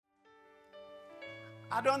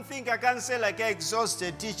I don't think I can say like I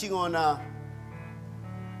exhausted teaching on the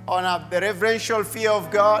reverential fear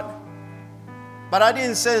of God. But I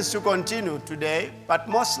didn't sense to continue today, but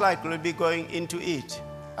most likely we'll be going into it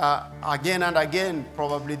again and again,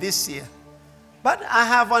 probably this year. But I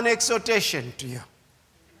have an exhortation to you.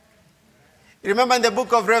 Remember in the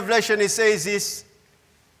book of Revelation, it says this,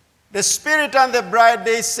 the Spirit and the bride,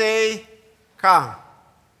 they say, come.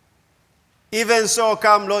 Even so,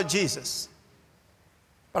 come, Lord Jesus.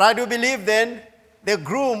 But I do believe then, the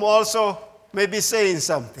groom also may be saying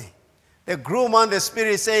something. The groom and the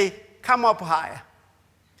Spirit say, come up higher.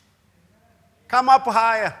 Come up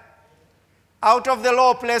higher. Out of the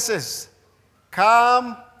low places.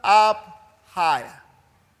 Come up higher.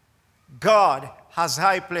 God has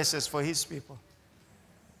high places for his people.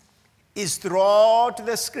 It's throughout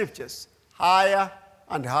the scriptures, higher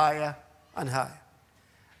and higher and higher.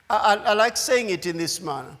 I like saying it in this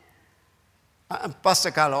manner. And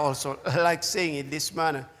Pastor Carlo also likes saying it this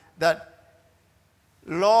manner, that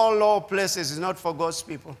low places is not for God's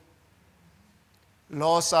people.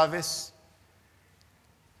 Low service,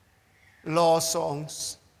 low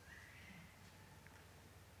songs,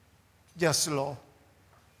 just low.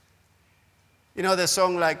 You know the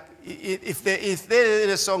song like, if there is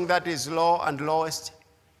a song that is low and lowest,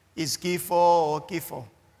 is Kifo or Kifo.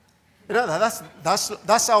 You know,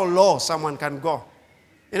 that's how low someone can go.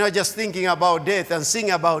 You know, just thinking about death and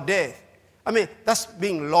sing about death. I mean, that's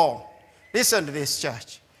being low. Listen to this,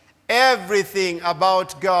 church. Everything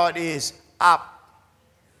about God is up.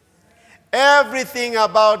 Everything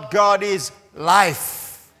about God is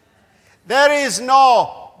life. There is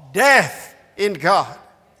no death in God.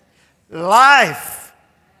 Life.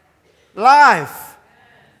 Life.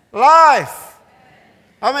 Life.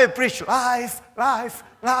 I may preach life, life,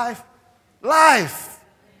 life, life.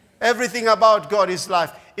 Everything about God is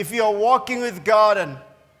life. If you are walking with God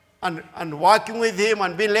and walking with him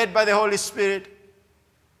and being led by the Holy Spirit,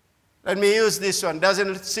 let me use this one.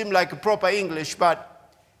 Doesn't seem like proper English, but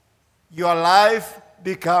your life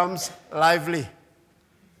becomes lively.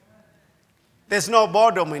 There's no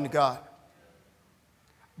boredom in God.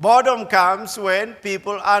 Boredom comes when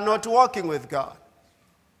people are not walking with God.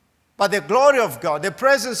 But the glory of God, the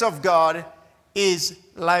presence of God is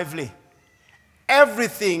lively.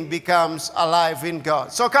 Everything becomes alive in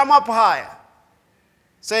God. So come up higher.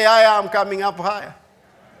 Say, I am coming up higher.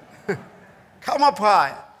 Come up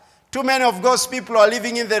higher. Too many of God's people are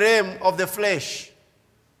living in the realm of the flesh.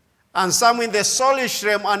 And some in the soulish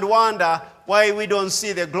realm and wonder why we don't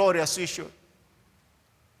see the glorious issue.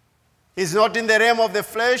 He's not in the realm of the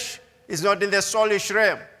flesh. He's not in the soulish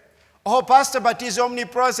realm. Oh, Pastor, but he's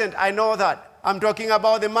omnipresent. I know that. I'm talking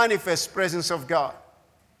about the manifest presence of God.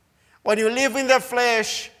 When you live in the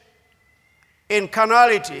flesh, in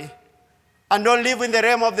carnality, and don't live in the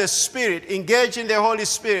realm of the Spirit, engage in the Holy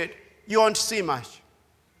Spirit, you won't see much.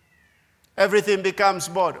 Everything becomes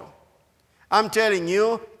boredom. I'm telling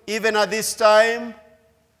you, even at this time,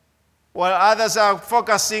 while others are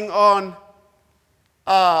focusing on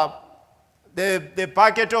the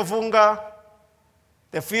packet of hunger,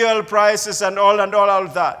 the fuel prices and all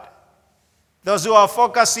of that, those who are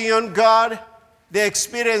focusing on God, they're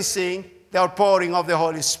experiencing the outpouring of the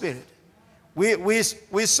Holy Spirit.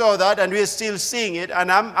 We saw that and we're still seeing it.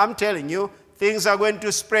 And I'm telling you, things are going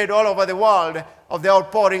to spread all over the world of the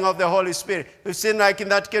outpouring of the Holy Spirit. We've seen like in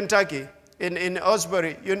that Kentucky, in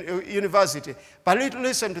Osbury University. But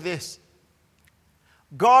listen to this.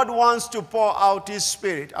 God wants to pour out his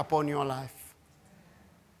Spirit upon your life.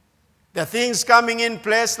 The things coming in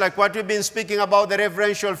place, like what we've been speaking about, the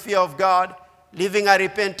reverential fear of God, living a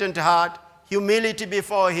repentant heart, humility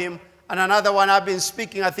before him, and another one I've been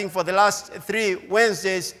speaking, I think, for the last 3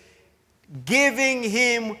 Wednesdays, giving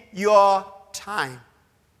him your time.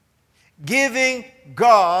 Giving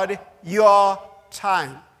God your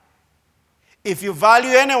time. If you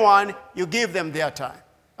value anyone, you give them their time.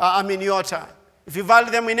 Your time. If you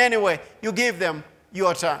value them in any way, you give them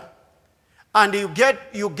your time. And you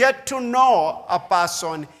get to know a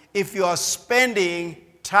person if you are spending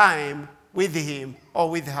time with him or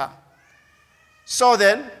with her. So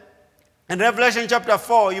then, in Revelation chapter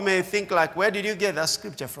 4, you may think like, where did you get that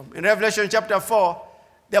scripture from? In Revelation chapter 4,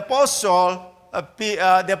 the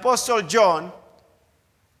Apostle John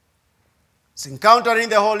is encountering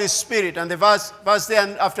the Holy Spirit. And the verse there,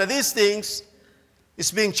 and after these things,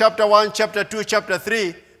 it's being chapter 1, chapter 2, chapter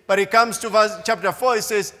 3. But it comes to chapter 4, it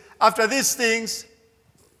says, after these things,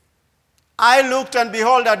 I looked and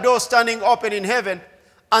behold a door standing open in heaven.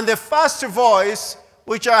 And the first voice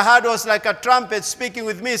which I heard was like a trumpet speaking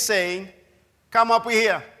with me, saying, come up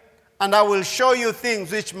here. and I will show you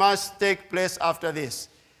things which must take place after this.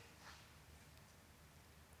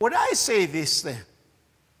 Would I say this then?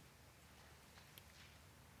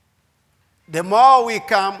 The more we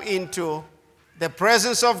come into the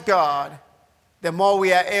presence of God, the more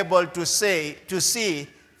we are able to see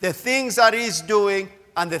the things that He's doing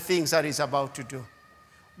and the things that He's about to do.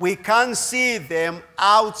 We can't see them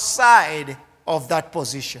outside of that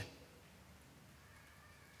position.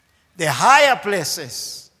 The higher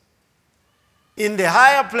places, in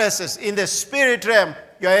the spirit realm,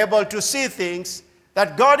 you're able to see things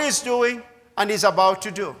that God is doing and is about to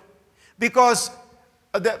do. Because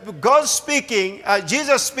Jesus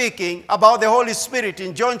speaking about the Holy Spirit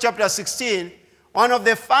in John chapter 16, one of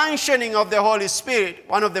the functions of the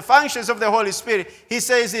Holy Spirit, He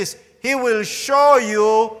says this: He will show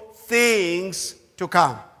you things to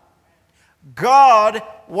come. God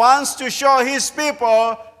wants to show His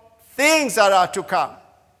people things that are to come.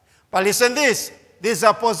 But listen this is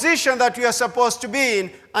a position that we are supposed to be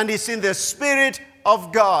in, and it's in the Spirit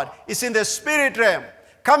of God. It's in the spirit realm,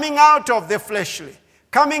 coming out of the fleshly,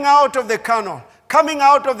 coming out of the carnal, coming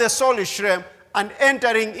out of the soulish realm, and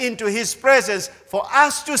entering into His presence for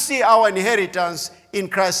us to see our inheritance in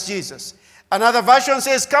Christ Jesus. Another version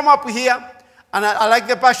says, come up here. And I like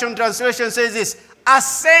the Passion Translation says this: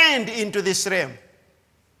 ascend into this realm.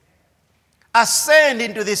 Ascend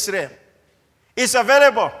into this realm. It's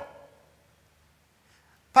available.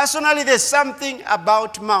 Personally, there's something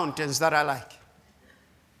about mountains that I like.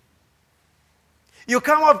 You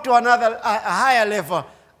come up to a higher level,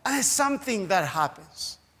 and there's something that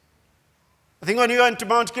happens. I think when you went to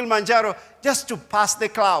Mount Kilimanjaro, just to pass the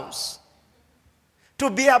clouds, to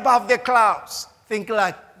be above the clouds, think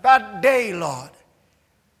like, that day, Lord,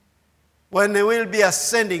 when they will be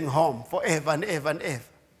ascending home forever and ever and ever.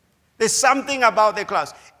 There's something about the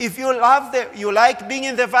clouds. If you like being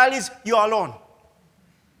in the valleys, you're alone.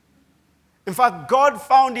 In fact, God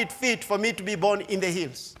found it fit for me to be born in the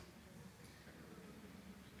hills.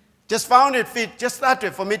 Just found it fit, just that way,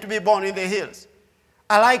 for me to be born in the hills.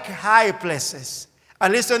 I like high places.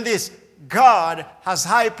 And listen this, God has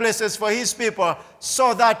high places for His people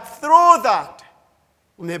so that through that,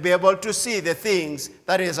 we may be able to see the things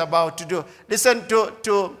that He is about to do. Listen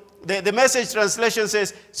to the Message translation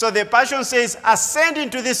says, so the Passion says, ascend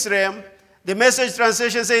into this realm. The Message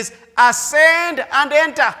translation says, ascend and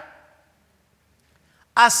enter.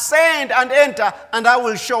 Ascend and enter, and I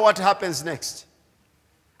will show what happens next.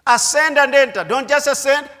 Ascend and enter. Don't just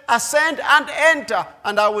ascend and enter,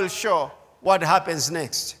 and I will show what happens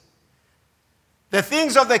next. The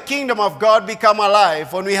things of the kingdom of God become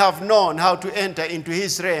alive when we have known how to enter into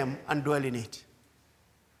His realm and dwell in it.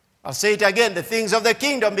 I'll say it again. The things of the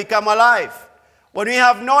kingdom become alive when we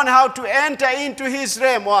have known how to enter into His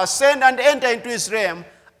realm, or ascend and enter into His realm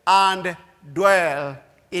and dwell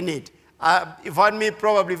in it. You've heard me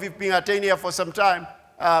probably, if you've been attending here for some time,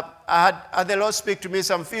 I had the Lord speak to me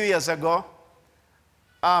some few years ago.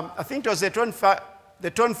 I think it was the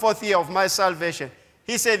 24th year of my salvation.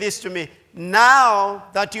 He said this to me: now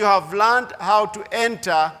that you have learned how to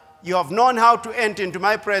enter, you have known how to enter into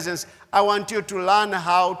my presence, I want you to learn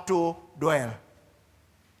how to dwell.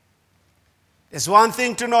 It's one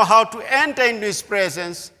thing to know how to enter into His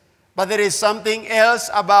presence, but there is something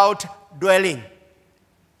else about dwelling.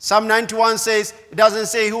 Psalm 91 says, it doesn't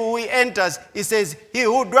say who He enters, it says, he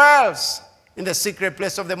who dwells in the secret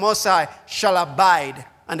place of the Most High shall abide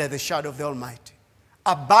under the shadow of the Almighty.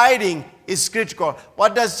 Abiding is critical.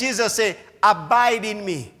 What does Jesus say? Abide in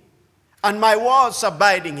me, and my words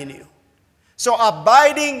abiding in you. So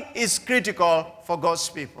abiding is critical for God's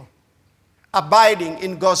people. Abiding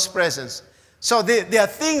in God's presence. So there are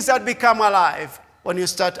things that become alive when you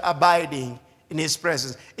start abiding in His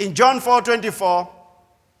presence. In John 4:24,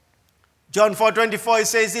 it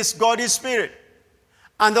says this: God is spirit,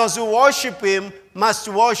 and those who worship Him must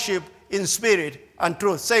worship in spirit and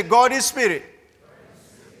truth. Say, God is spirit,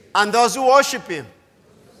 and those who worship Him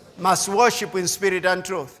must worship in spirit and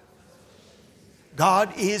truth.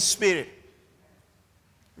 God is spirit.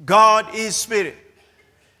 God is spirit.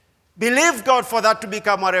 Believe God for that to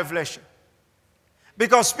become a revelation.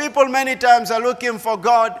 Because people many times are looking for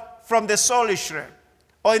God from the soulish realm,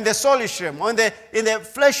 or in the soulish realm, or in the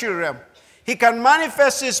fleshly realm. He can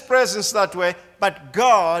manifest His presence that way, but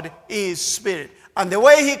God is spirit. And the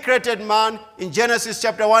way He created man, in Genesis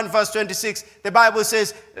chapter 1, verse 26, the Bible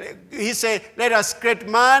says, He said, let us create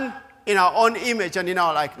man in our own image and in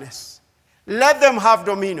our likeness. Let them have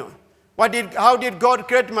dominion. How did God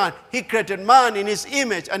create man? He created man in His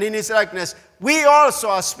image and in His likeness. We also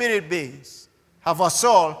are spirit beings, have a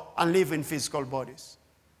soul, and live in physical bodies.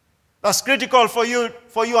 That's critical for you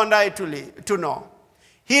and I to know.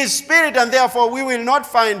 He is spirit, and therefore we will not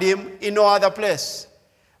find him in no other place.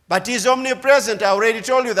 But he is omnipresent. I already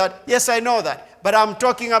told you that. Yes, I know that. But I'm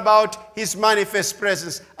talking about his manifest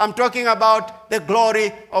presence. I'm talking about the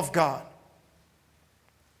glory of God.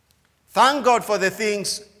 Thank God for the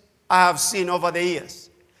things I have seen over the years.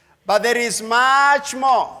 But there is much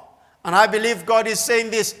more. And I believe God is saying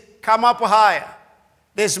this, come up higher.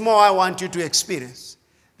 There's more I want you to experience.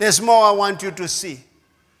 There's more I want you to see.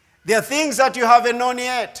 There are things that you haven't known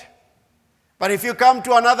yet. But if you come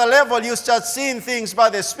to another level, you start seeing things by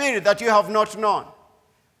the Spirit that you have not known.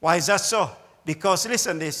 Why is that so? Because,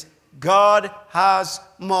 listen this, God has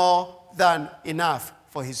more than enough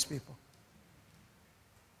for his people.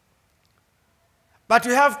 But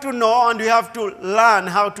we have to know and we have to learn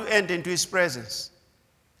how to enter into his presence.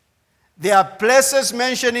 There are places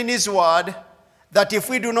mentioned in his word that if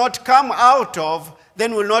we do not come out of,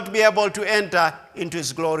 then we'll not be able to enter into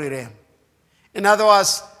his glory realm. In other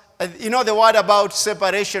words, you know the word about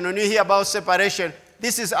separation. When you hear about separation,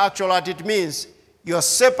 this is actually what it means. You're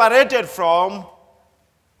separated from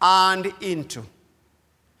and into.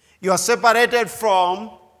 You are separated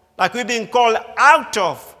from, like we've been called out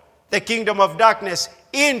of the kingdom of darkness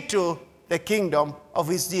into the kingdom of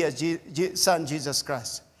his dear Son, Jesus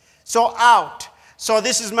Christ. So out. So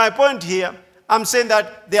this is my point here. I'm saying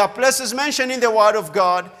that there are places mentioned in the Word of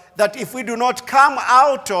God that if we do not come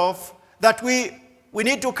out of, that we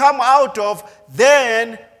need to come out of,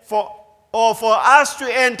 then for us to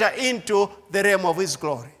enter into the realm of his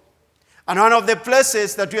glory. And one of the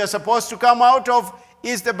places that we are supposed to come out of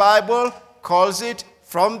is the Bible calls it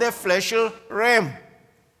from the fleshly realm.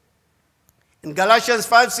 In Galatians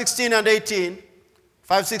 5:16 and 18,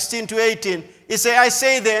 5:16 to 18, it says, I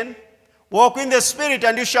say then, walk in the Spirit,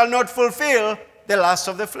 and you shall not fulfill the lust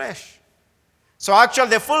of the flesh. So actually,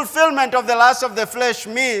 the fulfillment of the lust of the flesh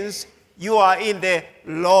means you are in the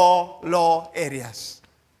low areas.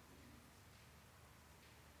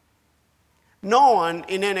 No one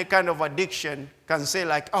in any kind of addiction can say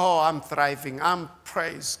like, oh, I'm thriving,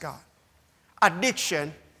 praise God.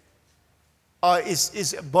 Addiction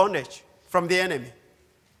is bondage from the enemy.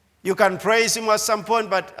 You can praise him at some point,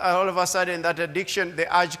 but all of a sudden that addiction,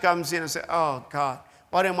 the urge comes in and say, oh God,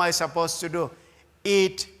 what am I supposed to do?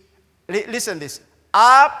 Listen this,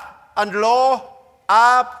 up and low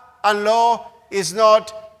is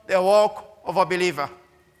not the walk of a believer.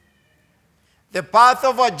 The path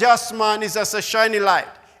of a just man is as a shining light.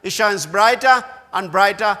 It shines brighter and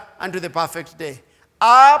brighter unto the perfect day.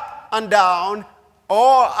 Up and down,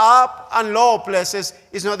 or up and low places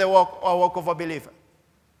is not the walk of a believer.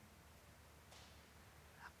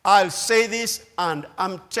 I'll say this, and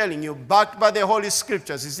I'm telling you, backed by the Holy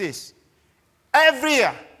Scriptures, is this. Every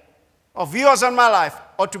year of yours and my life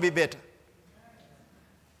ought to be better.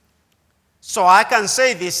 So I can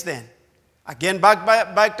say this then, again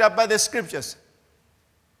backed up by the Scriptures.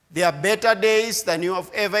 There are better days than you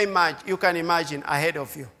have ever imagined, you can imagine ahead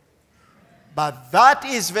of you. But that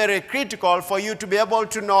is very critical for you to be able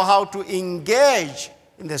to know how to engage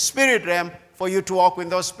in the spirit realm for you to walk in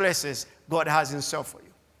those places God has in store for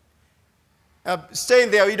you.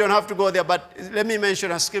 Staying there, you don't have to go there, but let me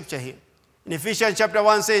mention a scripture here. In Ephesians chapter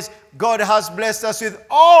 1 says, God has blessed us with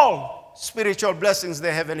all spiritual blessings in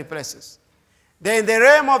the heavenly places. They're in the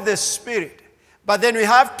realm of the spirit. But then we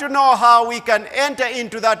have to know how we can enter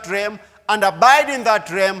into that realm and abide in that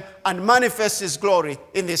realm and manifest his glory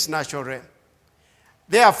in this natural realm.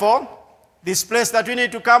 Therefore, this place that we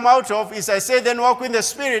need to come out of is, I say, then walk in the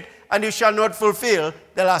Spirit, and you shall not fulfill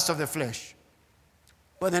the lust of the flesh.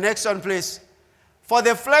 For the next one, please. For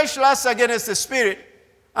the flesh lusts against the Spirit,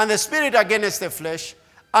 and the Spirit against the flesh.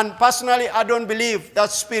 And personally, I don't believe that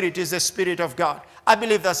Spirit is the Spirit of God. I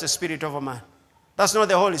believe that's the spirit of a man. That's not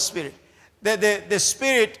the Holy Spirit. The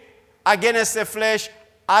Spirit against the flesh,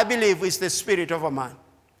 I believe, is the spirit of a man,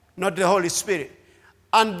 not the Holy Spirit.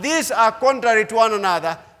 And these are contrary to one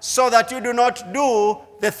another, so that you do not do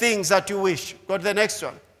the things that you wish. Go to the next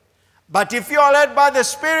one. But if you are led by the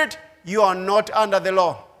Spirit, you are not under the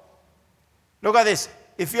law. Look at this.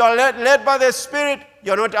 If you are led by the Spirit,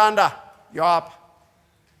 you're not under, you're up.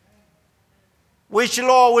 Which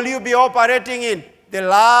law will you be operating in? The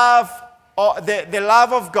love, or the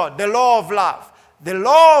love of God, the law of love. The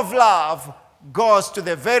law of love goes to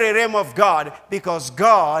the very realm of God because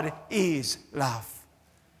God is love.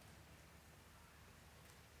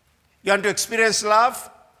 You want to experience love?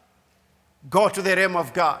 Go to the realm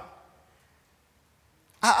of God.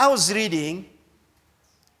 I was reading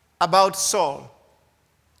about Saul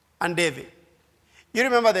and David. You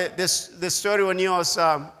remember the story when he was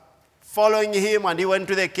following him and he went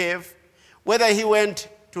to the cave. Whether he went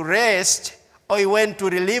to rest or he went to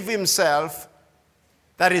relieve himself,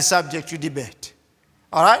 that is subject to debate.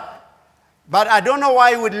 All right? But I don't know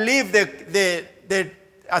why he would leave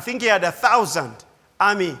I think he had 1,000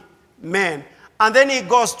 army men. And then he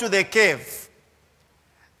goes to the cave.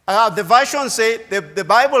 The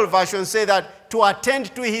Bible version say that to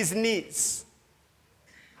attend to his needs.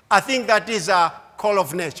 I think that is a call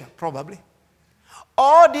of nature, probably.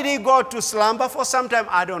 Or did he go to slumber for some time?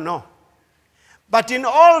 I don't know. But in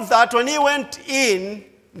all that, when he went in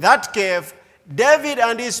that cave, David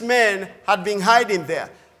and his men had been hiding there.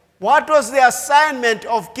 What was the assignment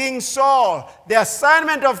of King Saul? The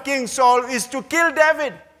assignment of King Saul is to kill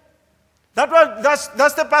David. That's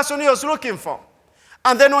the person he was looking for.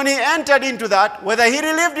 And then when he entered into that, whether he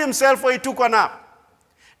relieved himself or he took a nap,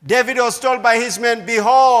 David was told by his men,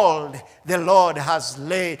 behold, the Lord has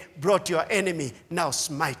brought your enemy, now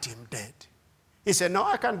smite him dead. He said, no,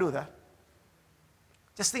 I can't do that.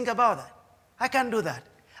 Just think about that. I can't do that.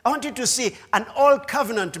 I want you to see an old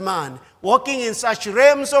covenant man walking in such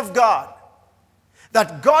realms of God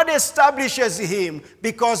that God establishes him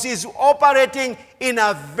because he's operating in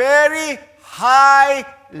a very high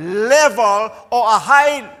level or a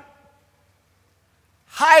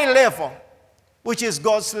high level, which is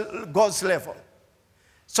God's level.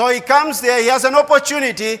 So he comes there, he has an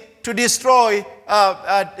opportunity to destroy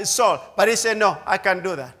Saul. But he said, no, I can't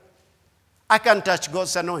do that. I can't touch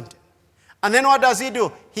God's anointed. And then what does he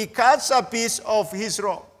do? He cuts a piece of his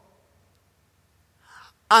robe.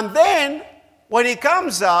 And then, when he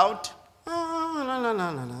comes out,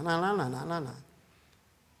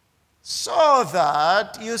 so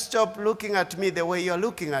that you stop looking at me the way you're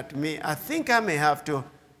looking at me, I think I may have to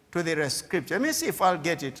the rest scripture. Let me see if I'll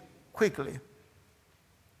get it quickly.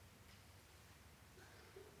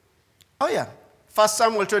 Oh yeah, 1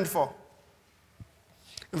 Samuel 24.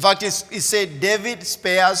 In fact, it said David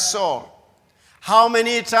spares Saul. How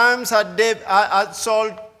many times had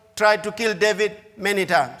Saul tried to kill David? Many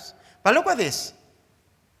times. But look at this.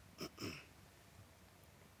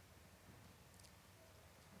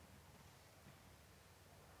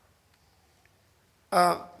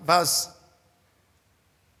 Verse.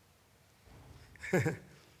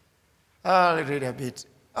 I'll read a bit.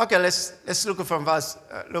 Okay, let's look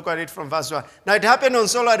at it from verse 1. Now it happened on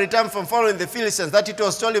Saul had returned from following the Philistines that it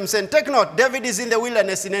was told him, saying, take note, David is in the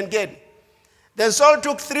wilderness in En-Gedi. Then Saul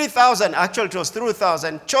took 3,000, actually it was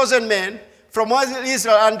 3,000, chosen men from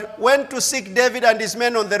Israel and went to seek David and his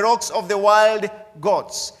men on the rocks of the wild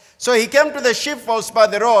goats. So he came to the sheepfolds by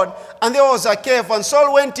the road, and there was a cave, and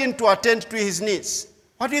Saul went in to attend to his needs.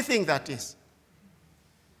 What do you think that is?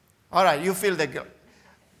 All right, you feel the guilt.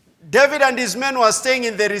 David and his men were staying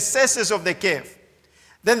in the recesses of the cave.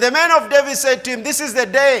 Then the men of David said to him, this is the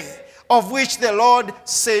day of which the Lord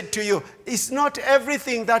said to you. It's not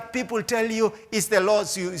everything that people tell you is the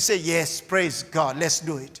Lord's. You say, yes, praise God, let's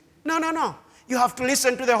do it. No. You have to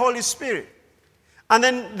listen to the Holy Spirit. And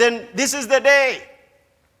then this is the day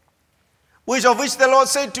of which the Lord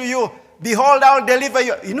said to you, behold, I'll deliver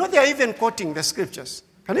you. You know, they are even quoting the scriptures.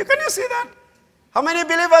 Can you see that? How many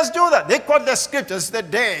believers do that? They quote the scriptures, the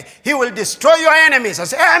day he will destroy your enemies. I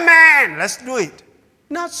say, amen, let's do it.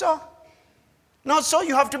 Not so. Not so.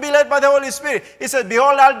 You have to be led by the Holy Spirit. He said,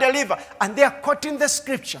 behold, I'll deliver. And they are quoting the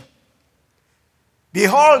scripture.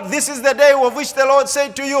 Behold, this is the day of which the Lord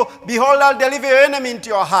said to you, behold, I'll deliver your enemy into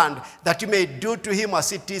your hand, that you may do to him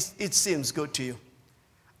as it seems good to you.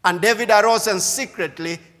 And David arose and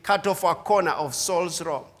secretly cut off a corner of Saul's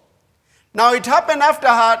robe. Now it happened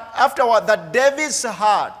afterward that David's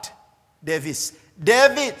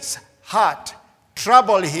heart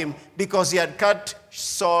troubled him because he had cut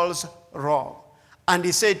Saul's robe. And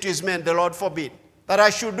he said to his men, the Lord forbid that I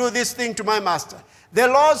should do this thing to my master, the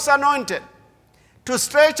Lord's anointed, to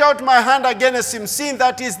stretch out my hand against him, seeing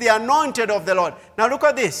that is the anointed of the Lord. Now look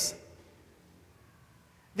at this.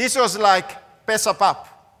 This was like Pesa Pap.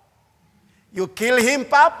 You kill him,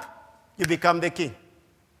 Pap, you become the king.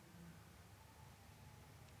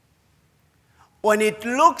 When it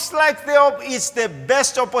looks like it's the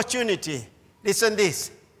best opportunity, listen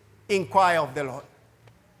this, inquire of the Lord.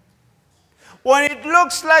 When it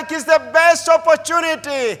looks like it's the best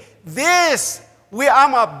opportunity,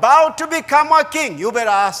 I'm about to become a king, you better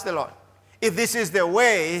ask the Lord if this is the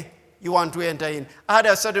way you want to enter in. I had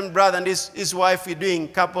a certain brother and his wife were doing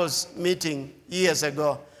couples meeting years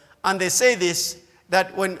ago, and they say this,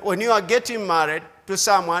 that when you are getting married to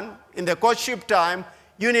someone in the courtship time,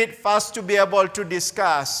 you need first to be able to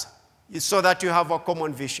discuss so that you have a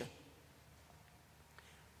common vision.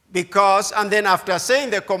 And then after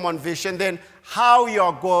saying the common vision, then how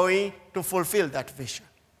you're going to fulfill that vision.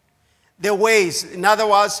 The ways, in other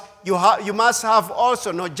words, you must have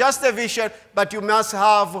also not just the vision, but you must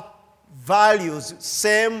have values,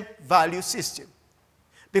 same value system.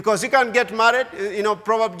 Because you can get married,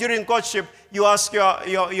 probably during courtship, you ask your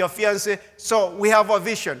fiancé, so we have a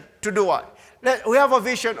vision to do what? We have a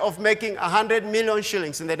vision of making 100 million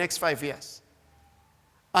shillings in the next 5 years.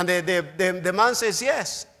 And the man says,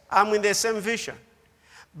 yes, I'm in the same vision.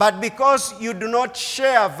 But because you do not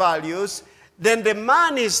share values, then the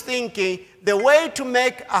man is thinking the way to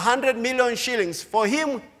make 100 million shillings, for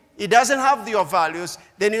him, he doesn't have your values,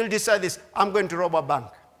 then he'll decide this, I'm going to rob a bank.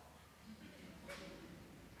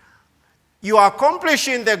 You are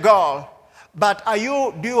accomplishing the goal, but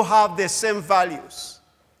do you have the same values?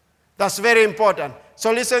 That's very important.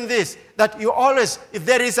 So listen this, that you always, if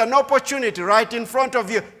there is an opportunity right in front of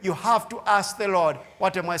you, you have to ask the Lord,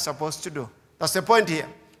 what am I supposed to do? That's the point here.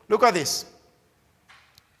 Look at this.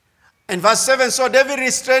 In verse 7, so David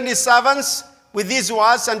restrained his servants with these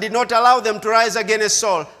words and did not allow them to rise against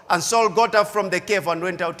Saul. And Saul got up from the cave and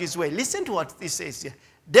went out his way. Listen to what this says here.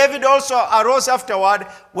 David also arose afterward,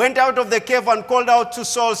 went out of the cave and called out to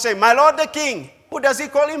Saul, saying, my Lord the king. Who does he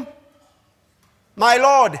call him? My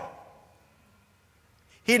Lord.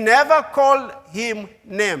 He never called him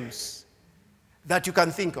names that you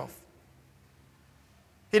can think of.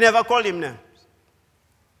 He never called him names.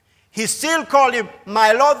 He still called him,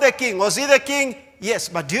 my Lord the king. Was he the king? Yes,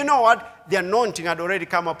 but do you know what? The anointing had already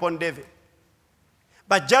come upon David.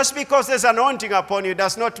 But just because there's anointing upon you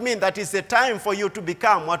does not mean that it's the time for you to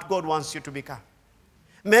become what God wants you to become.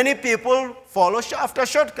 Many people follow after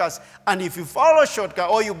shortcuts. And if you follow shortcuts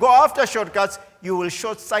or you go after shortcuts, you will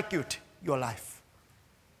short-circuit your life.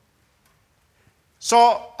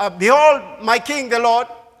 So, behold, my king, the Lord,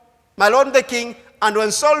 my Lord the king. And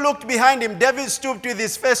when Saul looked behind him, David stooped with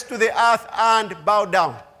his face to the earth and bowed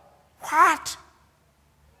down. What?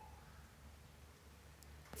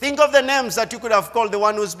 Think of the names that you could have called the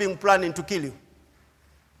one who's been planning to kill you.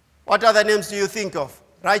 What other names do you think of?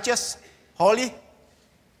 Righteous? Holy? Do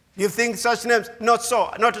you think such names? Not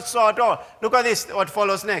so at all. Look at this, what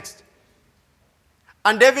follows next.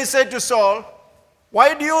 And David said to Saul,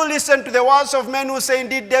 why do you listen to the words of men who say,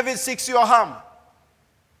 indeed David seeks your harm?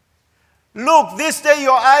 Look, this day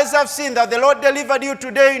your eyes have seen that the Lord delivered you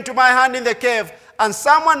today into my hand in the cave, and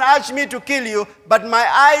someone urged me to kill you, but my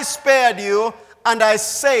eyes spared you, and I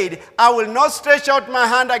said, I will not stretch out my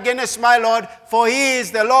hand against my Lord, for he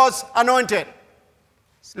is the Lord's anointed.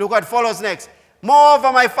 Look what follows next.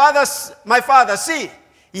 Moreover, my father, see,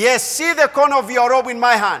 yes, see the corner of your robe in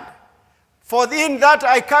my hand. For in that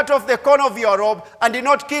I cut off the corner of your robe and did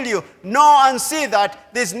not kill you. Know and see that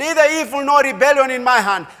there is neither evil nor rebellion in my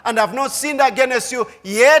hand, and have not sinned against you,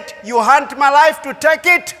 yet you hunt my life to take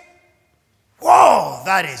it. Whoa,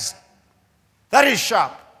 that is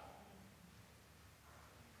sharp.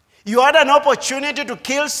 You had an opportunity to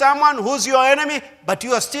kill someone who's your enemy, but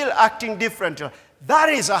you are still acting differently. That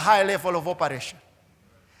is a high level of operation.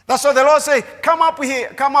 That's what the Lord says, come up here,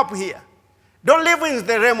 come up here. Don't live in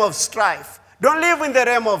the realm of strife. Don't live in the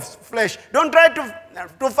realm of flesh. Don't try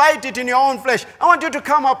to fight it in your own flesh. I want you to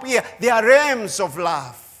come up here. There are realms of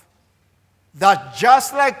love. That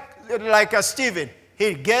just like Stephen,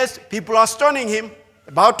 he gazed, people are stoning him,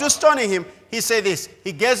 about to stoning him. He said this,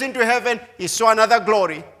 he gazed into heaven, he saw another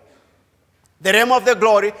glory, the realm of the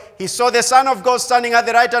glory. He saw the Son of God standing at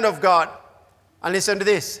the right hand of God. And listen to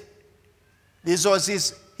this. This was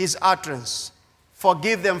his utterance.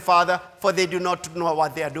 Forgive them, Father, for they do not know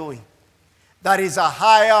what they are doing. That is a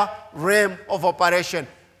higher realm of operation.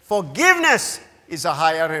 Forgiveness is a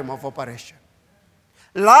higher realm of operation.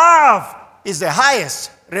 Love is the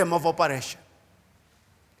highest realm of operation.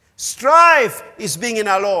 Strife is being in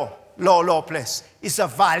a low place. It's a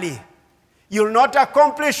valley. You'll not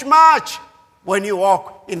accomplish much when you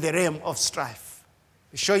walk in the realm of strife.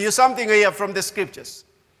 I'll show you something here from the scriptures.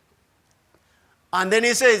 And then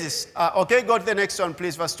he says this. Okay, go to the next one,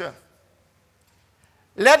 please, verse 12.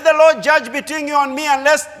 Let the Lord judge between you and me,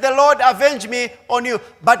 unless the Lord avenge me on you.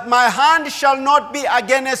 But my hand shall not be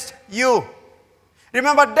against you.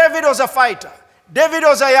 Remember, David was a fighter. David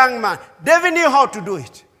was a young man. David knew how to do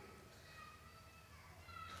it.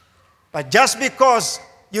 But just because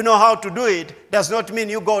you know how to do it does not mean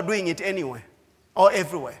you go doing it anywhere or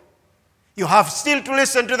everywhere. You have still to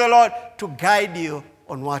listen to the Lord to guide you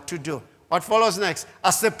on what to do. What follows next?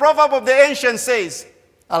 As the proverb of the ancient says,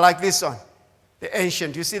 I like this one. The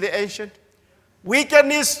ancient, you see the ancient?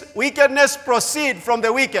 Wickedness proceed from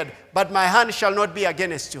the wicked, but my hand shall not be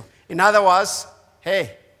against you. In other words,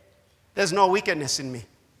 hey, there's no wickedness in me.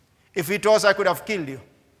 If it was, I could have killed you.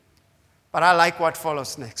 But I like what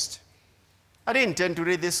follows next. I didn't intend to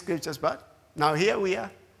read these scriptures, but now here we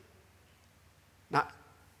are. Now,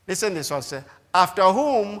 listen this one. Say, after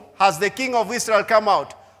whom has the king of Israel come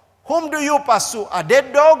out? Whom do you pursue? A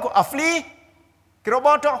dead dog? A flea?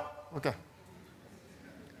 Kiroboto? Okay.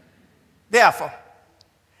 Therefore,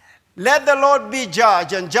 let the Lord be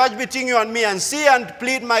judge and judge between you and me, and see and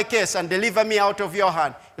plead my case and deliver me out of your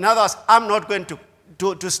hand. In other words, I'm not going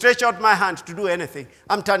to stretch out my hand to do anything.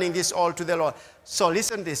 I'm turning this all to the Lord. So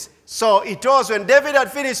listen this. So it was when David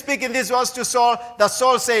had finished speaking these words to Saul, that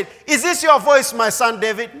Saul said, is this your voice, my son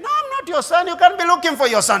David? No, I'm not your son. You can't be looking for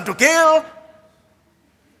your son to kill.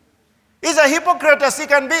 He's a hypocrite as he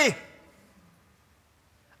can be.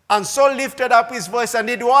 And Saul lifted up his voice and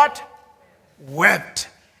did what? Wept.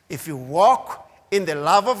 If you walk in the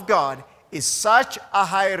love of God, is such a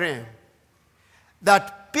high realm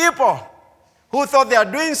that people who thought they are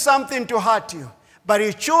doing something to hurt you, but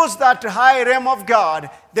you choose that high realm of God,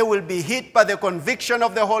 they will be hit by the conviction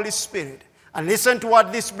of the Holy Spirit. And listen to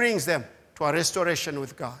what this brings them, to a restoration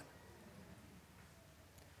with God.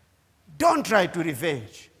 Don't try to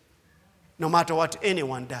revenge, no matter what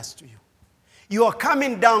anyone does to you. You are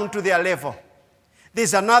coming down to their level.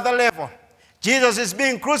 There's another level. Jesus is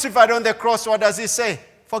being crucified on the cross. What does he say?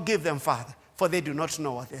 Forgive them, Father, for they do not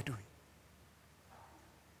know what they're doing.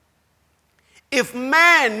 If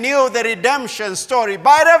man knew the redemption story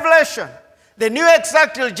by revelation, they knew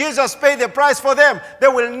exactly Jesus paid the price for them, they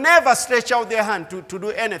will never stretch out their hand to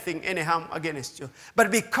do anything, any harm against you. But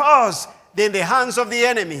because they're in the hands of the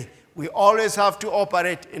enemy, we always have to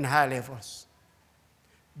operate in high levels.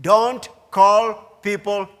 Don't call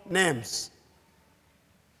people names.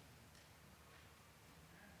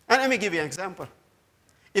 And let me give you an example.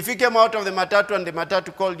 If you came out of the matatu and the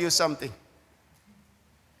matatu called you something,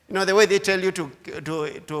 you know the way they tell you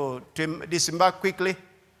to disembark quickly,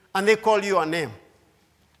 and they call you a name.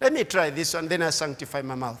 Let me try this one, then I sanctify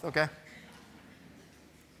my mouth, okay?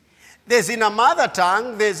 There's in a mother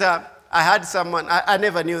tongue, I had someone, I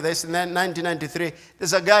never knew this, in 1993,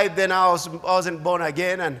 there's a guy, then I wasn't born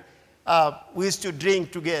again, and we used to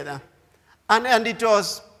drink together. And it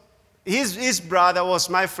was, his brother was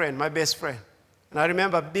my friend, my best friend. And I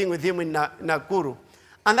remember being with him in Nakuru.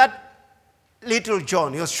 And that little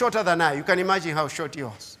John, he was shorter than I. You can imagine how short he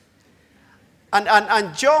was.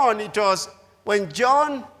 And John, it was when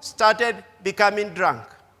John started becoming drunk,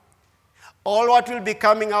 all what will be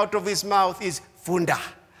coming out of his mouth is funda,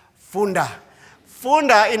 funda.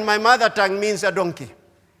 Funda in my mother tongue means a donkey.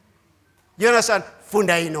 You understand?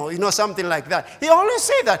 Funda, you know, something like that. He always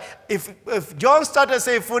say that. If John started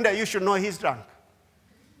saying funda, you should know he's drunk.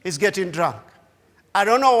 He's getting drunk. I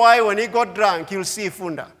don't know why when he got drunk, you'll see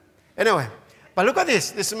funda. Anyway, but look at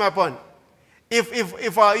this. This is my point. If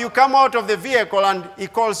you come out of the vehicle and he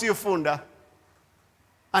calls you funda,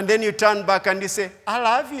 and then you turn back and you say, I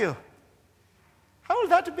love you. How will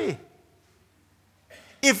that be?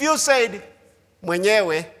 If you said,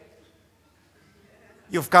 mwenyewe,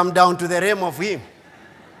 you've come down to the realm of him.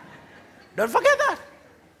 Don't forget that.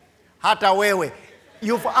 Hata wewe.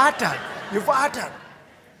 You've uttered. You've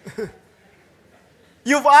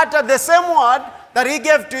uttered the same word that he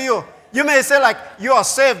gave to you. You may say like, you are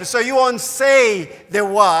saved, so you won't say the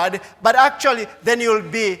word, but actually then you'll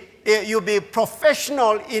be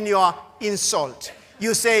professional in your insult.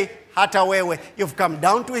 You say, hata wewe. You've come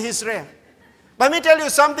down to his realm. But let me tell you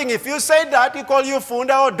something. If you say that, he call you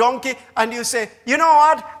funda or donkey, and you say, you know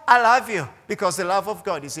what? I love you because the love of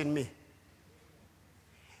God is in me.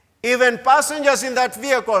 Even passengers in that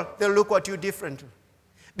vehicle, they'll look at you differently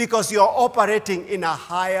because you're operating in a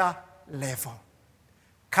higher level.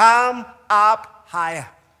 Come up higher.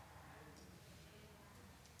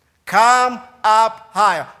 Come up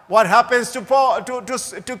higher. What happens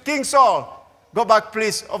to King Saul? Go back,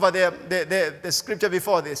 please, over the scripture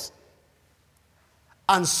before this.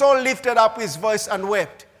 And Saul lifted up his voice and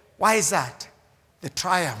wept. Why is that? The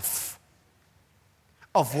triumph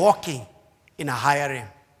of walking in a higher realm.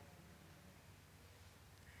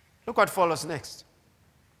 Look what follows next.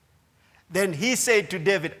 Then he said to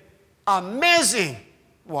David, amazing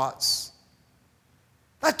words.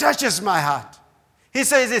 That touches my heart. He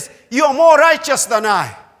says this, you are more righteous than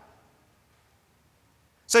I.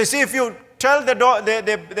 So you see, if you tell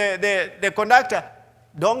the conductor,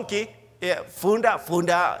 donkey, funda,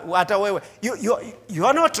 hata wewe, you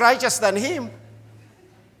are not righteous than him.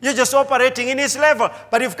 You're just operating in his level.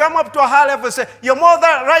 But if you come up to a high level and say, you're more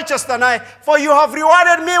righteous than I, for you have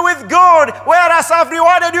rewarded me with good, whereas I've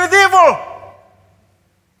rewarded you with evil.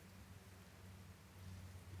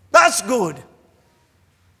 That's good.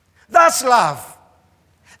 That's love.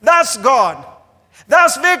 That's God.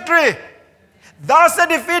 That's victory. That's the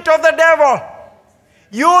defeat of the devil.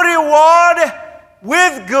 You reward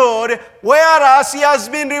with good, whereas he has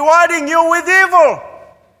been rewarding you with evil.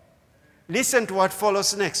 Listen to what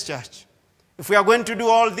follows next, church. If we are going to do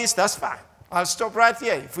all this, that's fine. I'll stop right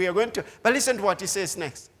here if we are going to. But listen to what he says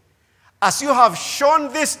next. As you have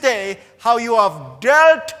shown this day how you have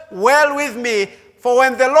dealt well with me, for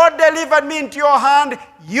when the Lord delivered me into your hand,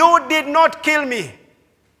 you did not kill me.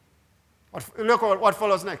 Look at what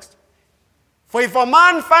follows next. For if a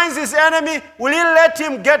man finds his enemy, will he let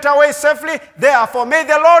him get away safely? Therefore, may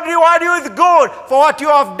the Lord reward you with good for what you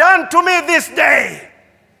have done to me this day.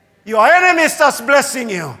 Your enemy starts blessing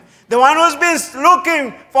you. The one who's been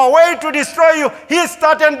looking for a way to destroy you, he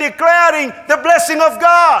started declaring the blessing of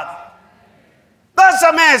God. That's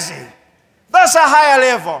amazing. That's a higher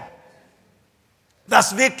level.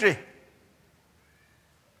 That's victory.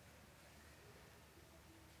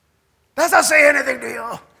 Does that say anything to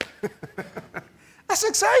you? That's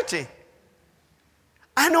exciting.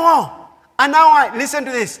 I know. And now listen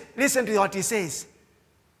to this. Listen to what he says.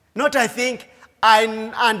 Not I think,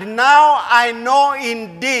 and now I know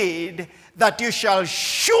indeed that you shall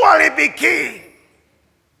surely be king.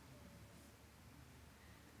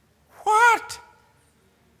 What?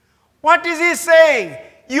 What is he saying?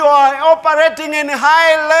 You are operating in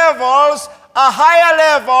high levels, a higher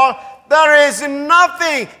level. There is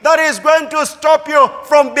nothing that is going to stop you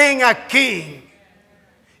from being a king.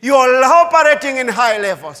 You are operating in high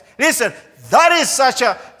levels. Listen, that is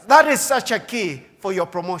such a key for your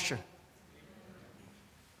promotion.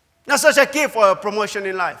 That's such a key for a promotion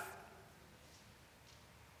in life.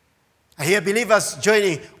 I hear believers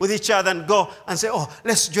joining with each other and go and say, oh,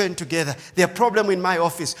 let's join together. There's a problem in my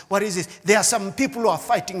office. What is it? There are some people who are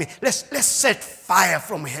fighting me. Let's set fire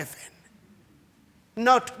from heaven.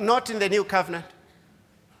 Not in the new covenant.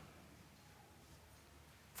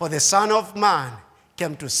 For the Son of Man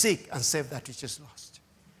came to seek and save that which is lost.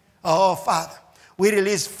 Oh, Father, we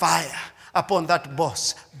release fire upon that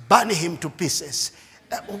boss, burn him to pieces.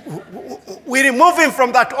 We remove him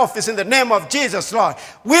from that office in the name of Jesus, Lord.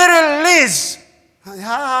 We release. Come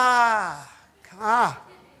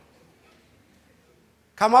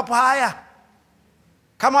up higher.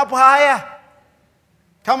 Come up higher.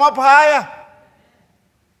 Come up higher.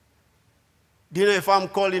 Do you know if I'm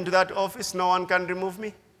called into that office, no one can remove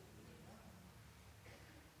me?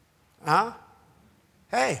 Huh?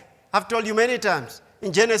 Hey, I've told you many times,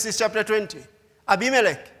 in Genesis chapter 20,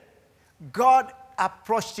 Abimelech, God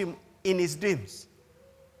approached him in his dreams.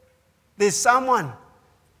 There's someone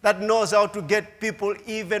that knows how to get people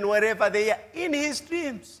even wherever they are in his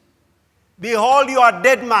dreams. Behold, you are a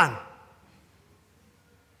dead man.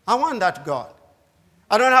 I want that God.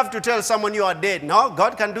 I don't have to tell someone you are dead. No,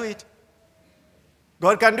 God can do it.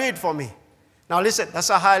 God can do it for me. Now listen, that's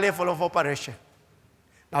a high level of operation.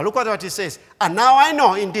 Now look at what he says. And now I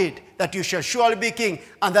know indeed that you shall surely be king,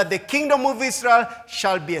 and that the kingdom of Israel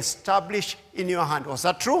shall be established in your hand. Was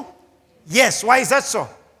that true? Yes. Why is that so?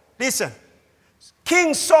 Listen.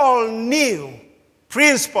 King Saul knew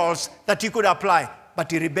principles that he could apply, but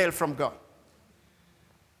he rebelled from God.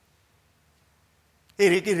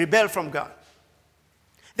 He rebelled from God.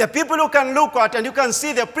 The people who can look at and you can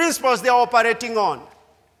see the principles they are operating on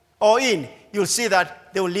or in, you'll see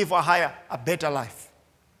that they will live a better life.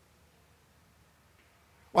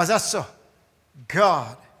 Was that so?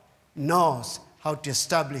 God knows how to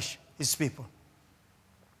establish his people.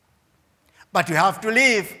 But we have to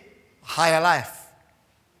live a higher life.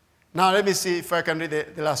 Now let me see if I can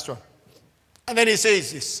read the last one. And then he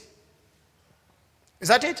says this. Is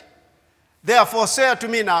that it? Therefore say unto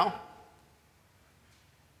me now,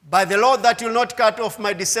 by the Lord that will not cut off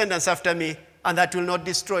my descendants after me, and that will not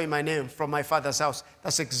destroy my name from my father's house.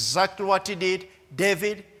 That's exactly what he did.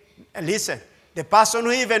 David, listen, the person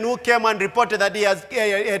who came and reported that he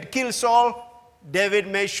had killed Saul, David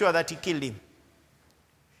made sure that he killed him.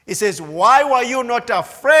 He says, why were you not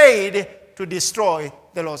afraid to destroy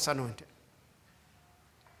the Lord's anointed?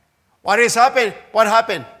 What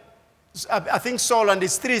happened? I think Saul and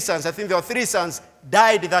his 3 sons, I think there were 3 sons,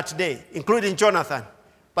 died that day, including Jonathan.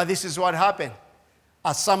 But this is what happened.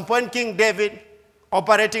 At some point, King David,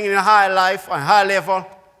 operating in a higher life, a higher level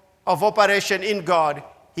of operation in God,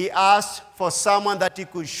 he asked for someone that he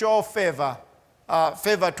could show favor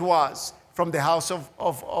towards from the house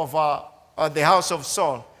of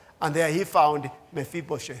Saul. And there he found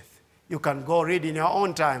Mephibosheth. You can go read in your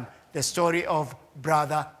own time the story of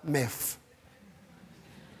Brother Meph.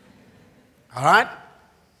 All right?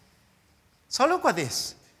 So look at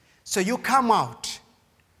this. So you come out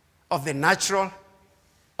of the natural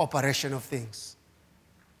operation of things.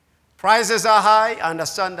 Prices are high, I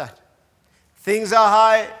understand that. Things are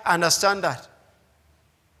high, I understand that.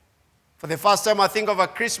 for the first time, I think of a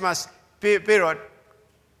Christmas period,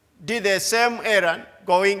 did the same errand,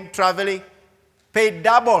 going, traveling, paid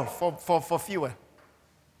double for fuel.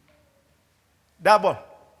 Double.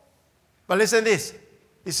 But listen to this.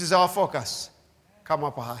 This is our focus. Come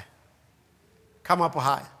up high. Come up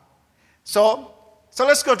high. So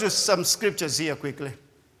let's go to some scriptures here quickly.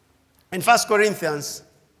 In 1 Corinthians,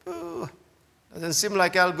 doesn't seem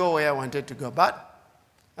like I'll go where I wanted to go, but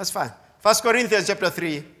that's fine. 1 Corinthians chapter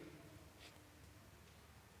 3.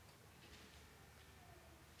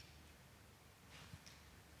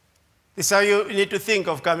 This is how you need to think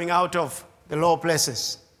of coming out of the low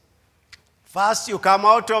places. First, you come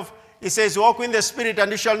out of, it says, walk in the Spirit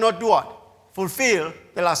and you shall not do what? Fulfill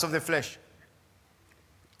the lust of the flesh.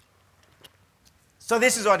 So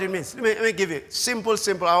this is what it means. Let me give you simple.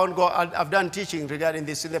 I won't go. I've done teaching regarding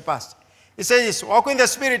this in the past. It says this, walk in the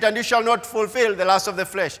Spirit and you shall not fulfill the lust of the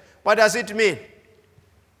flesh. What does it mean?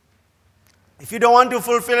 If you don't want to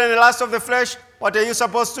fulfill any lust of the flesh, what are you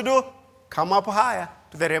supposed to do? Come up higher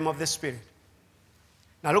to the realm of the Spirit.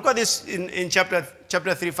 Now look at this in chapter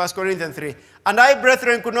 3, 1 Corinthians 3. And I,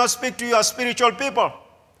 brethren, could not speak to you as spiritual people,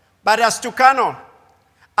 but as to carnal,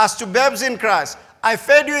 as to babes in Christ. I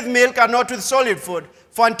fed you with milk and not with solid food.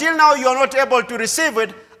 For until now you are not able to receive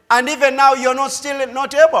it, and even now you are still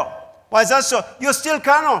not able. Why is that so? You're still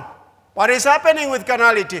carnal. What is happening with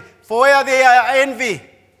carnality? For where there are envy,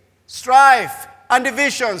 strife, and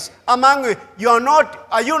divisions among you,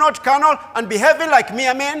 are you not carnal and behaving like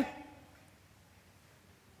mere men?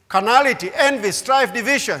 Carnality, envy, strife,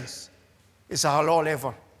 divisions is a low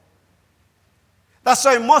level. That's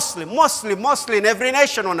why mostly in every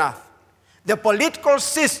nation on earth, the political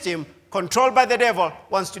system controlled by the devil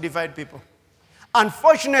wants to divide people.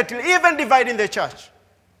 Unfortunately, even dividing the church.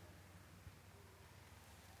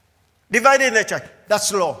 Dividing the church,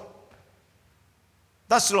 that's low.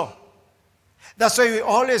 That's low. That's why we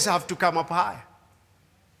always have to come up high.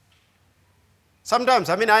 Sometimes,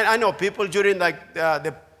 I know people during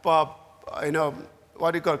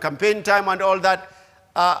campaign time and all that,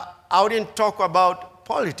 I wouldn't talk about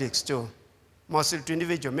politics too, mostly to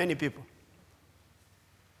individuals, many people.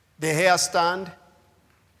 The hair stand.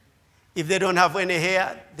 If they don't have any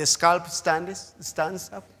hair, the scalp stands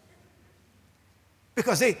up.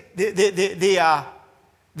 Because they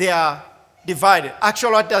are divided.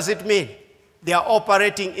 Actually, what does it mean? They are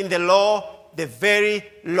operating in the very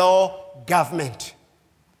low government.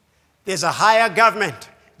 There's a higher government.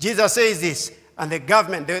 Jesus says this, and the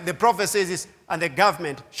government, the prophet says this, and the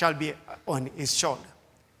government shall be on his shoulder.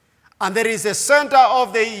 And there is a center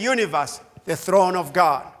of the universe, the throne of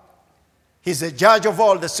God. He's the judge of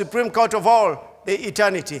all, the supreme court of all, the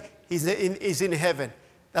eternity. He's in heaven.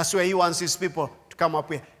 That's where he wants his people to come up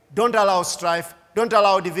with. Don't allow strife. Don't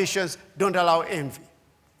allow divisions. Don't allow envy.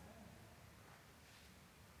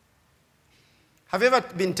 Have you ever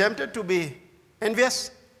been tempted to be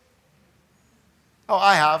envious? Oh,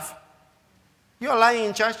 I have. You're lying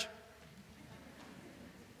in church.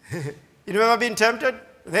 You've ever been tempted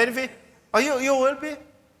with envy? Oh, you will be.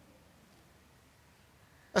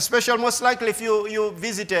 Especially most likely if you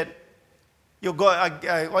visited, you go,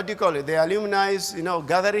 what do you call it? The alumni,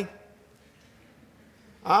 gathering.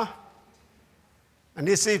 Huh? And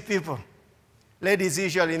you see people, ladies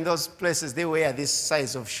usually in those places, they wear this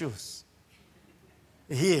size of shoes.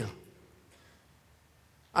 Heel.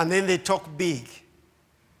 And then they talk big.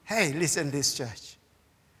 Hey, listen, this church.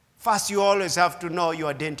 First, you always have to know your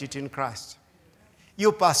identity in Christ.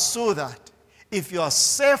 You pursue that. If you are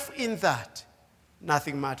safe in that,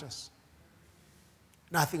 nothing matters.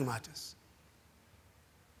 Nothing matters.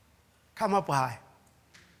 Come up high.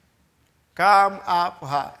 Come up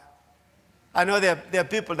high. I know there are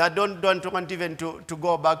people that don't want even to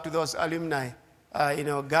go back to those alumni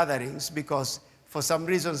gatherings because for some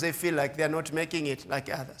reasons they feel like they're not making it like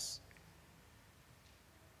others.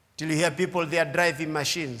 Till you hear people, they are driving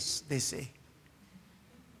machines, they say.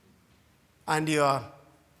 And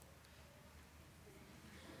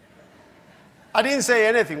I didn't say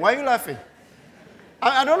anything. Why are you laughing?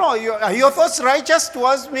 I don't know. Are your thoughts righteous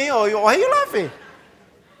towards me or why are you laughing?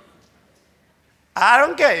 I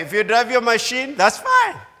don't care. If you drive your machine, that's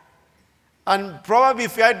fine. And probably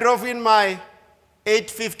if I drove in my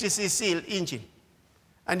 850cc engine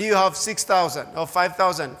and you have 6,000 or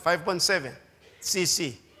 5,000, 5.7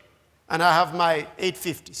 cc, and I have my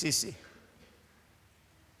 850cc,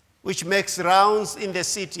 which makes rounds in the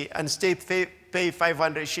city and pay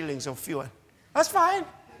 500 shillings of fuel. That's fine.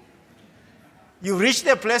 You reach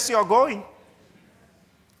the place you're going.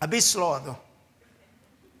 A bit slower though.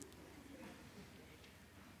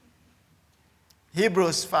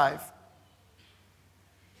 Hebrews 5.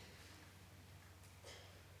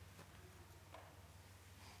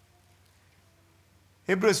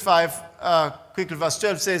 Hebrews 5, quickly, verse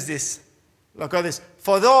 12 says this. Look at this.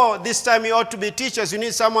 For though this time you ought to be teachers, you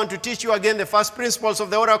need someone to teach you again the first principles of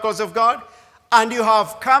the oracles of God, and you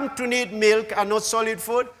have come to need milk and not solid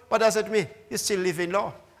food. What does it mean? You still live in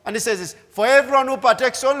law. And it says this, for everyone who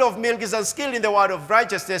partakes only of milk is unskilled in the word of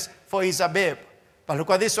righteousness, for he is a babe. But look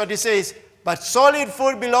at this, what it says. But solid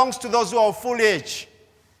food belongs to those who are full age.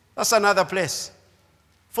 That's another place.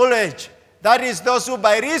 Full age. That is those who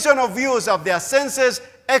by reason of use of their senses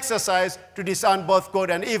exercise to discern both good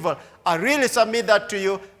and evil. I really submit that to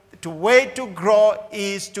you. The way to grow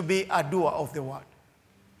is to be a doer of the word.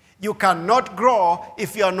 You cannot grow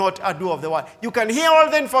if you are not a doer of the word. You can hear all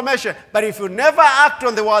the information, but if you never act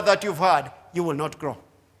on the word that you've heard, you will not grow.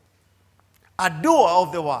 A doer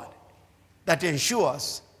of the word that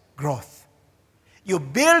ensures growth. You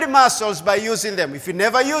build muscles by using them. If you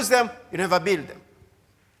never use them, you never build them.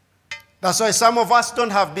 That's why some of us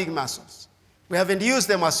don't have big muscles. We haven't used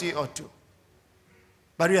them as we ought to.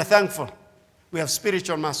 But we are thankful. We have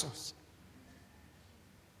spiritual muscles.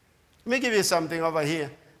 Let me give you something over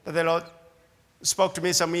here that the Lord spoke to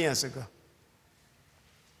me some years ago.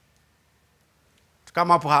 To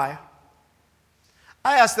come up higher.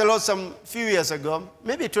 I asked the Lord some few years ago,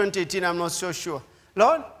 maybe 2018, I'm not so sure.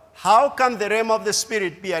 Lord, how can the realm of the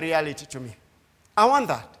Spirit be a reality to me? I want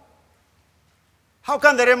that. How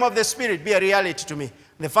can the realm of the Spirit be a reality to me?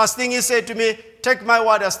 The first thing he said to me, take my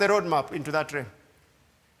word as the roadmap into that realm.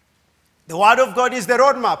 The word of God is the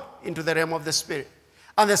roadmap into the realm of the Spirit.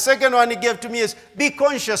 And the second one he gave to me is, be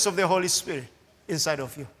conscious of the Holy Spirit inside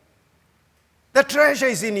of you. The treasure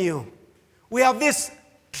is in you. We have this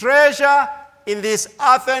treasure in these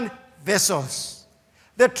earthen vessels.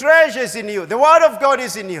 The treasure is in you. The word of God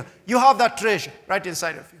is in you. You have that treasure right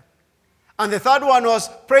inside of you. And the third one was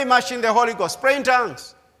pray much in the Holy Ghost. Pray in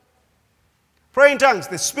tongues. Pray in tongues.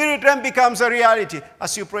 The spirit realm becomes a reality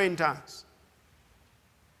as you pray in tongues.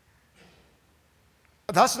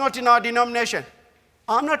 That's not in our denomination.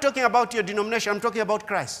 I'm not talking about your denomination. I'm talking about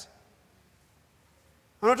Christ.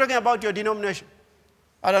 I'm not talking about your denomination.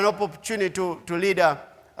 I had an opportunity to lead a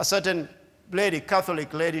certain lady,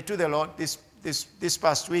 Catholic lady, to the Lord this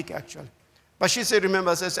past week, actually. But she said,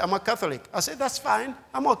 remember, says, I'm a Catholic. I said, that's fine.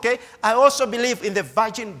 I'm okay. I also believe in the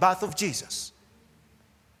virgin birth of Jesus.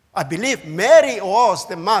 I believe Mary was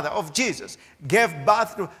the mother of Jesus, gave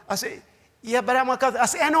birth to. I said, yeah, but I'm a Catholic. I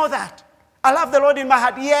said, I know that. I love the Lord in my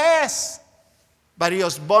heart. Yes. But he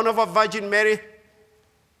was born of a Virgin Mary.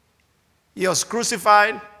 He was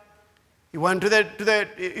crucified. He went to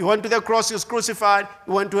the cross, he was crucified.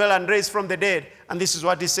 He went to hell and raised from the dead. And this is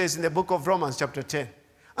what he says in the book of Romans chapter 10.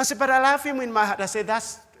 I said, but I love him in my heart. I said,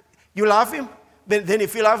 you love him? Then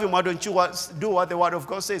if you love him, why don't you do what the word of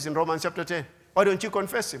God says in Romans chapter 10? Why don't you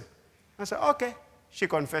confess him? I said, okay. She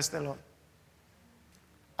confessed the Lord.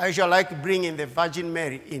 I usually like bringing the Virgin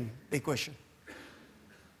Mary in the equation.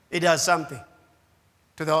 It does something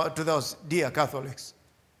to those dear Catholics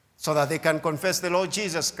so that they can confess the Lord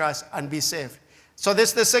Jesus Christ and be saved. So this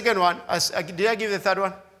is the second one. Did I give the third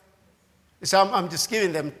one? So I'm just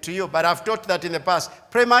giving them to you, but I've taught that in the past.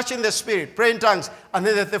 Pray much in the Spirit, pray in tongues. And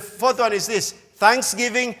then the fourth one is this,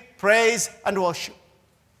 thanksgiving, praise, and worship.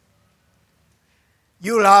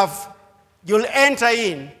 You'll enter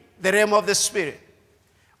in the realm of the Spirit.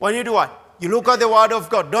 When you do what? You look at the Word of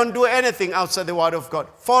God. Don't do anything outside the Word of God.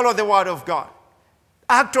 Follow the Word of God.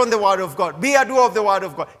 Act on the Word of God. Be a doer of the Word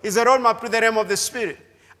of God. It's a roadmap to the realm of the Spirit.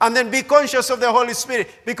 And then be conscious of the Holy Spirit,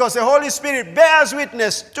 because the Holy Spirit bears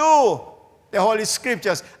witness to the Holy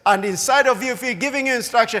Scriptures. And inside of you, if He's giving you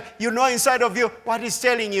instruction, you know inside of you what He's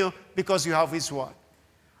telling you because you have His Word.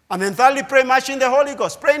 And then thirdly, pray much in the Holy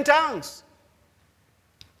Ghost. Pray in tongues.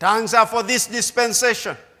 Tongues are for this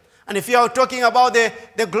dispensation. And if you are talking about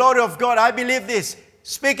the glory of God, I believe this.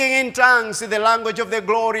 Speaking in tongues is the language of the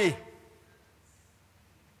glory.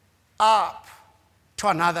 Up to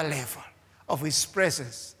another level of His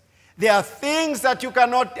presence. There are things that you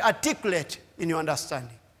cannot articulate in your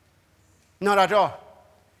understanding. Not at all.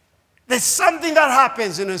 There's something that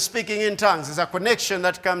happens when you're speaking in tongues. There's a connection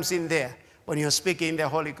that comes in there when you're speaking in the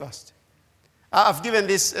Holy Ghost. I've given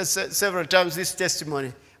this several times, this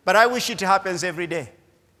testimony. But I wish it happens every day.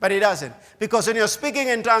 But it doesn't. Because when you're speaking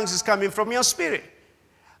in tongues, it's coming from your spirit.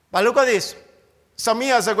 But look at this. Some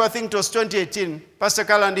years ago, I think it was 2018, Pastor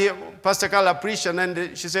Carla preached, and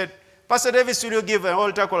then she said, Pastor Davis, will you give an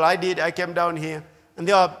altar call? I did. I came down here. And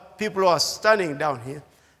there are people who are standing down here.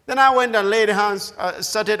 Then I went and laid hands,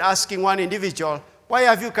 started asking one individual, why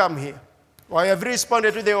have you come here? Why have you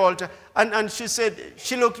responded to the altar? And she said,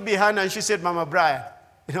 she looked behind and she said, Mama Brian,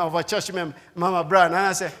 of a church member, Mama Brian. And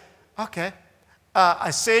I said, okay.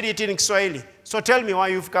 I said it in Kiswahili. So tell me why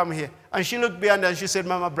you've come here. And she looked behind and she said,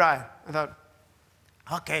 Mama Brian. I thought,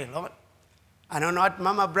 okay, Lord. I don't know what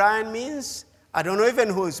Mama Brian means. I don't know even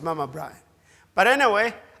who is Mama Brian. But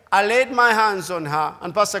anyway, I laid my hands on her,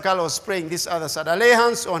 and Pastor Carl was praying this other side. I laid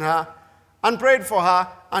hands on her and prayed for her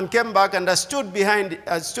and came back, and I stood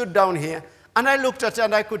down here, and I looked at her,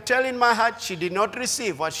 and I could tell in my heart she did not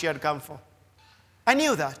receive what she had come for. I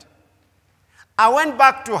knew that. I went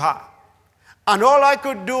back to her, and all I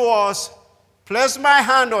could do was place my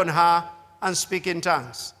hand on her and speak in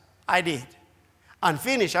tongues. I did. And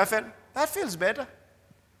finished. I felt, that feels better.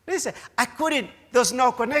 Listen, I couldn't, there's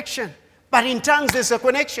no connection. But in tongues, there's a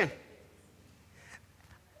connection.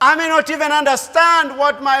 I may not even understand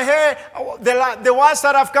what my hair, the words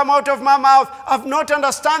that have come out of my mouth, I've not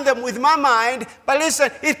understand them with my mind, but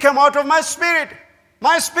listen, it came out of my spirit.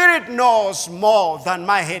 My spirit knows more than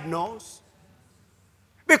my head knows.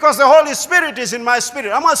 Because the Holy Spirit is in my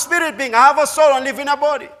spirit. I'm a spirit being. I have a soul and live in a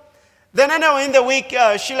body. Then anyway, in the week,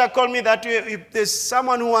 Sheila called me that if there's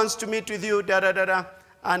someone who wants to meet with you,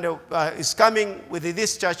 and is coming with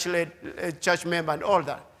this church member and all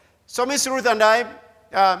that. So Miss Ruth and I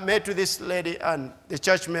met with this lady and the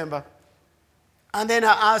church member. And then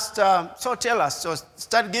I asked, so tell us. So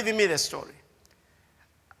start giving me the story.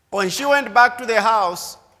 When she went back to the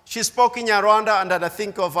house, she spoke in Rwanda and I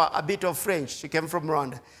think of a bit of French. She came from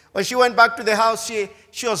Rwanda. When she went back to the house,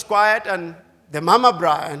 she was quiet, and the Mama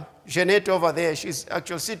Brian, Jeanette over there, she's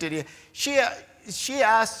actually seated here, she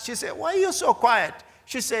asked, she said, why are you so quiet?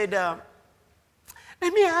 She said,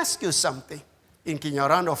 let me ask you something. In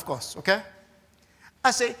Kinyarwanda, of course, okay?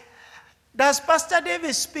 I said, does Pastor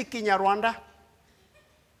Davis speak Kinyarwanda?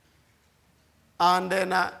 And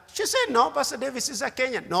then she said, no, Pastor Davis is a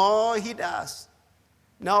Kenyan. No, he does.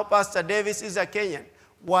 No, Pastor Davis is a Kenyan.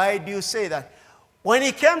 Why do you say that? When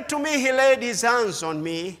he came to me, he laid his hands on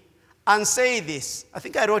me and said this. I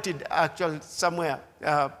think I wrote it actually somewhere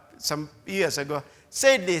some years ago.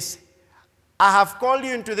 Said this, I have called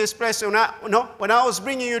you into this place. When I was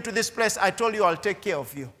bringing you to this place, I told you I'll take care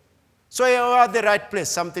of you. So you are at the right place,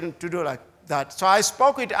 something to do like that. So I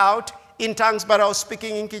spoke it out in tongues, but I was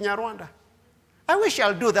speaking in Kinyarwanda. I wish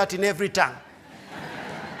I'll do that in every tongue.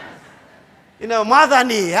 You know,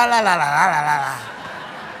 Madani, la la la la la la.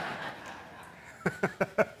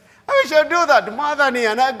 I wish I'd do that, Madani,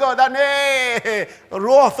 and I go that, hey,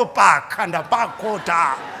 Roth Park and a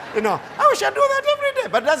Bakota. You know, I wish I'd do that every day,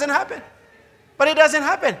 but it doesn't happen. But it doesn't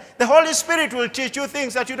happen. The Holy Spirit will teach you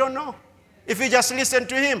things that you don't know if you just listen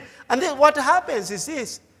to Him. And then what happens is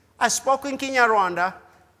this. I spoke in Kinyarwanda.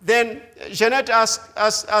 Then Jeanette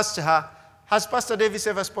asked her, has Pastor Davis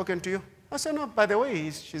ever spoken to you? I said, no, by the way,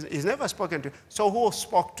 he's never spoken to you. So who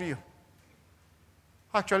spoke to you?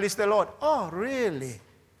 Actually, it's the Lord. Oh, really?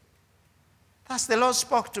 That's the Lord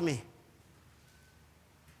spoke to me.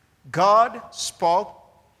 God spoke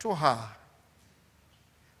to her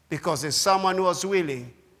because there's someone who was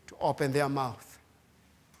willing to open their mouth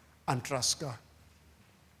and trust God.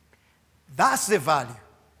 That's the value.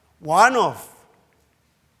 One of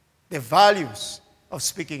the values of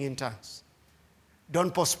speaking in tongues.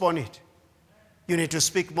 Don't postpone it. You need to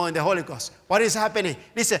speak more in the Holy Ghost. What is happening?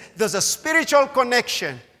 Listen, there's a spiritual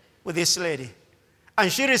connection with this lady.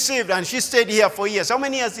 And she received, and she stayed here for years. How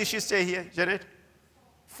many years did she stay here, Janet?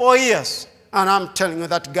 4 years. And I'm telling you,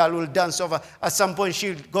 that girl will dance over. At some point,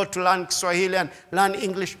 she'll go to learn Swahili and learn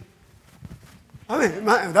English. I mean,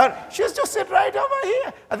 she's just sit right over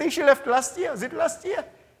here. I think she left last year. Was it last year?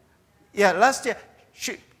 Yeah, last year.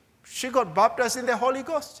 She got baptized in the Holy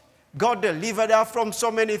Ghost. God delivered her from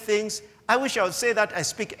so many things. I wish I would say that I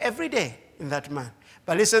speak every day in that man.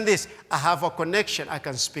 But listen this, I have a connection. I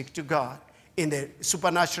can speak to God in the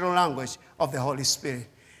supernatural language of the Holy Spirit.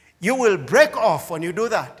 You will break off when you do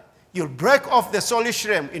that. You'll break off the soulish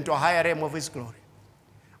realm into a higher realm of His glory.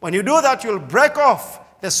 When you do that, you'll break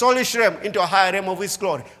off the soulish realm into a higher realm of His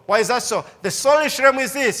glory. Why is that so? The soulish realm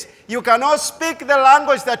is this. You cannot speak the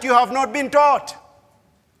language that you have not been taught.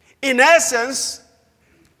 In essence,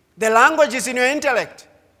 the language is in your intellect.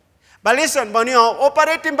 But listen, when you are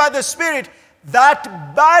operating by the Spirit,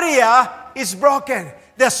 that barrier is broken.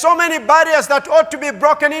 There's so many barriers that ought to be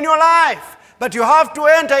broken in your life. But you have to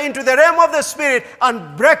enter into the realm of the Spirit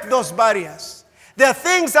and break those barriers. There are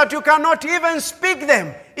things that you cannot even speak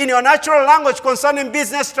them in your natural language concerning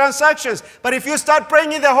business transactions. But if you start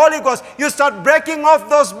praying in the Holy Ghost, you start breaking off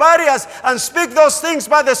those barriers and speak those things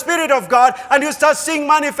by the Spirit of God, and you start seeing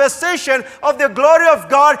manifestation of the glory of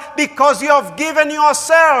God because you have given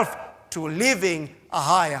yourself to living a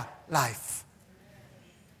higher life.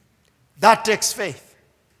 That takes faith.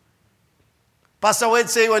 Pastor Wade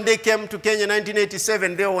said when they came to Kenya in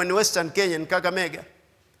 1987, they were in Western Kenya, in Kakamega.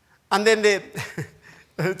 And then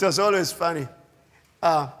it was always funny.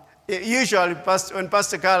 Usually, when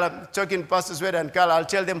Pastor Carl, I'm talking to Pastors Wade and Carl, I'll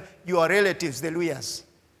tell them, you are relatives, the Luyas.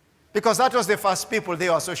 Because that was the first people they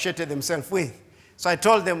associated themselves with. So I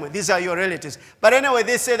told them, these are your relatives. But anyway,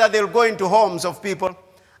 they say that they'll go into homes of people.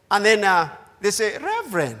 And then they say,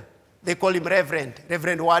 Reverend. They call him Reverend.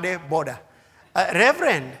 Reverend Wade Boda.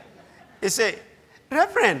 Reverend. They say,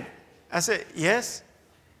 Reverend. I say, yes.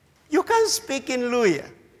 You can't speak in Luya.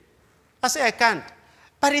 I say, I can't.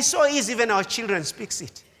 But it's so easy when our children speak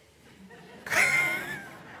it.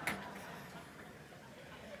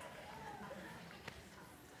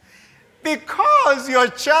 Because your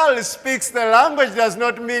child speaks the language does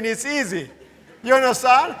not mean it's easy. You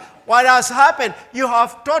understand? What has happened? You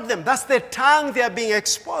have taught them. That's the tongue they are being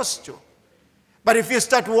exposed to. But if you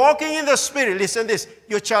start walking in the Spirit, listen this,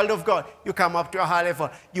 you're a child of God. You come up to a high level.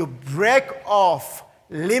 You break off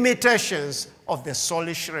limitations of the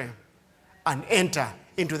soulish realm and enter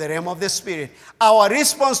into the realm of the Spirit. Our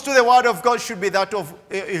response to the Word of God should be that of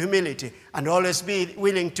humility and always be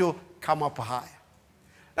willing to come up higher.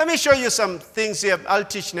 Let me show you some things here. I'll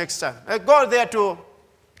teach next time. Go there to...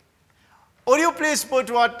 Would you please put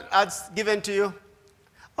what I've given to you?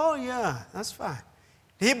 Oh, yeah, that's fine.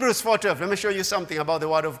 Hebrews 4:12. Let me show you something about the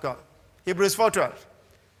Word of God. Hebrews 4:12.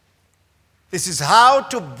 This is how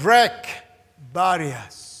to break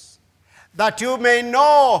barriers. That you may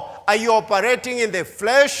know, are you operating in the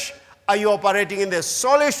flesh? Are you operating in the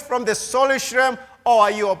soulish, from the soulish realm? Or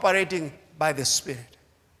are you operating by the Spirit?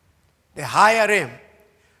 The higher realm.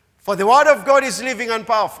 For the Word of God is living and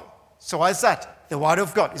powerful. So what is that? The Word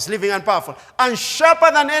of God is living and powerful. And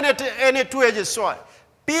sharper than any two-edged sword.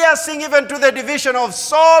 Piercing even to the division of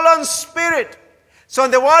soul and spirit. So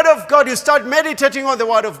in the Word of God, you start meditating on the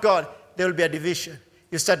Word of God, there will be a division.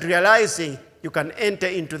 You start realizing you can enter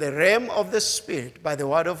into the realm of the Spirit by the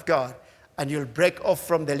Word of God, and you'll break off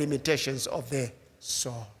from the limitations of the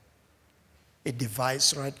soul. It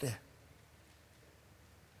divides right there.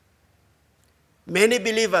 Many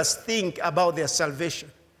believers think about their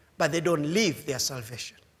salvation, but they don't live their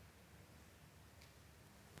salvation.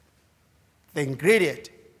 The ingredient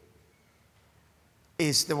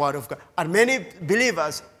is the Word of God. And many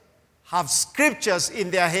believers have scriptures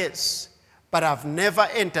in their heads, but have never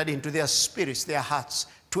entered into their spirits, their hearts,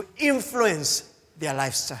 to influence their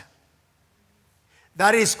lifestyle.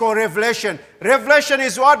 That is called revelation. Revelation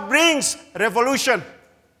is what brings revolution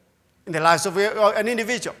in the lives of an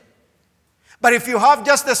individual. But if you have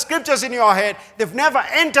just the scriptures in your head, they've never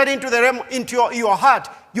entered into the realm, into your heart,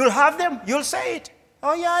 you'll have them, you'll say it.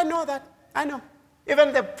 Oh yeah, I know that. I know.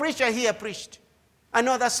 Even the preacher here preached. I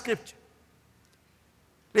know that scripture.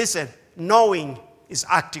 Listen, knowing is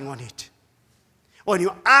acting on it. When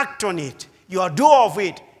you act on it, you are doer of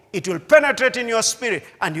it, it will penetrate in your spirit,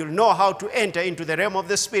 and you'll know how to enter into the realm of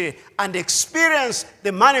the Spirit and experience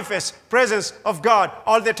the manifest presence of God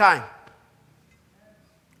all the time.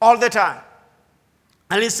 All the time.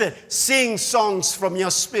 And listen, sing songs from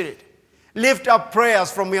your spirit. Lift up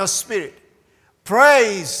prayers from your spirit.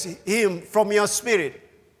 Praise Him from your spirit.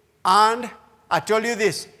 And I told you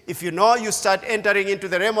this, if you know you start entering into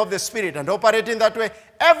the realm of the Spirit and operating that way,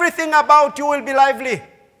 everything about you will be lively.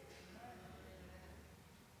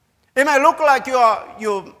 It may look like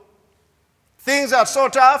things are so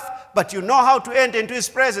tough, but you know how to enter into His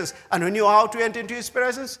presence. And when you know how to enter into His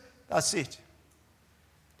presence, that's it.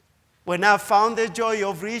 When I found the joy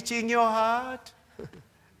of reaching your heart,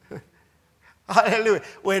 hallelujah,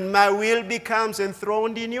 when my will becomes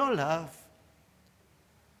enthroned in your love,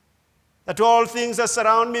 that all things that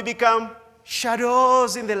surround me become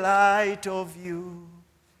shadows in the light of you.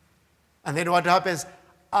 And then what happens?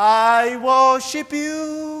 I worship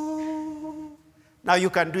you. Now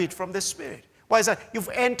you can do it from the Spirit. Why is that? You've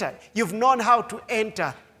entered. You've known how to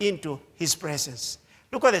enter into His presence.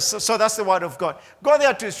 Look at this. So that's the Word of God. Go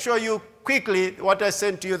there to show you quickly what I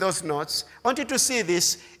sent to you, those notes. I want you to see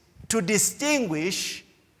this, to distinguish,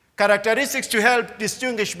 characteristics to help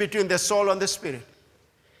distinguish between the soul and the spirit.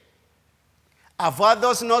 I've had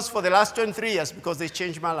those notes for the last 23 years because they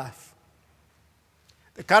changed my life.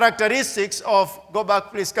 The characteristics of, go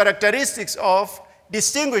back please, characteristics of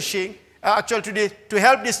distinguishing, to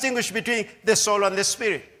help distinguish between the soul and the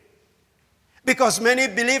spirit. Because many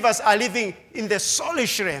believers are living in the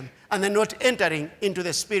soulish realm and they're not entering into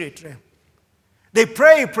the spirit realm. They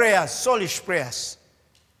pray prayers, soulish prayers.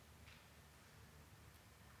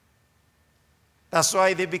 That's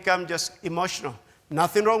why they become just emotional.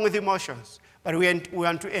 Nothing wrong with emotions, but we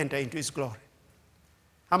want to enter into His glory.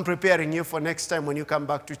 I'm preparing you for next time when you come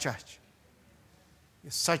back to church.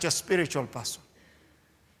 You're such a spiritual person.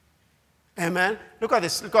 Amen. Look at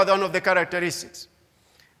this. Look at one of the characteristics.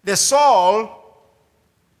 The soul,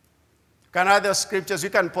 you can have the scriptures, you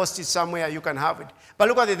can post it somewhere, you can have it. But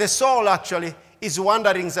look at it. The soul actually is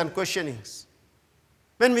wanderings and questionings.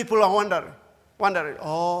 When people are wondering,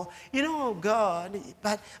 oh, God,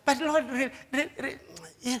 but Lord,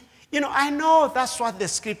 I know that's what the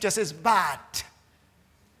scripture says, but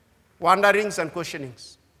wanderings and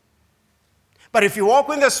questionings. But if you walk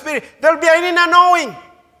in the Spirit, there'll be an inner knowing.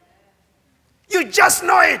 You just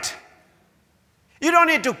know it. You don't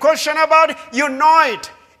need to question about it. You know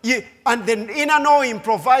it. And the inner knowing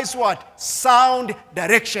provides what? Sound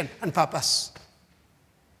direction and purpose.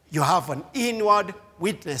 You have an inward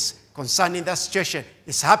witness concerning that situation.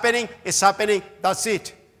 It's happening, that's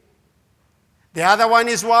it. The other one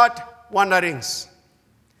is what? Wanderings.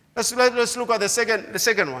 Let's look at the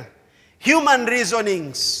second one. Human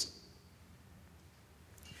reasonings.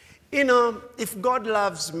 If God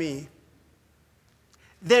loves me,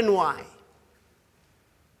 then why?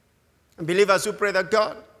 And believers who pray that,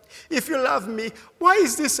 God, if you love me, why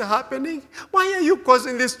is this happening? Why are you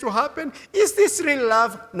causing this to happen? Is this real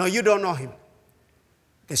love? No, you don't know him.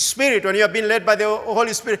 The Spirit, when you are being led by the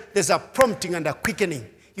Holy Spirit, there's a prompting and a quickening.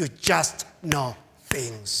 You just know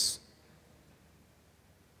things.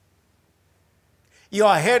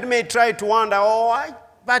 Your head may try to wonder,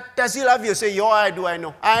 but does he love you? Say, why do I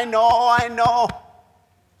know? I know.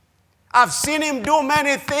 I've seen him do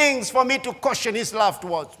many things for me to caution his love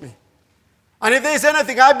towards me. And if there is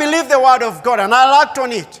anything, I believe the word of God and I'll act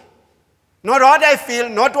on it. Not what I feel,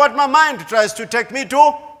 not what my mind tries to take me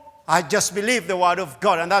to. I just believe the word of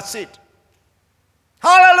God and that's it.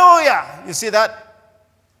 Hallelujah! You see that?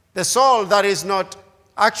 The soul that is not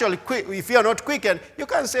actually quick, if you are not quickened, you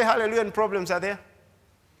can't say hallelujah and problems are there.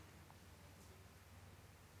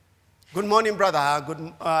 Good morning, brother.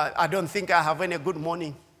 I don't think I have any good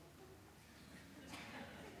morning.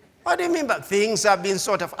 What do you mean by things have been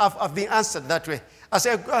have been answered that way? I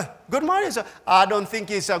say, good morning, sir. I don't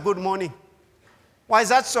think it's a good morning. Why is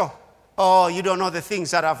that so? Oh, you don't know the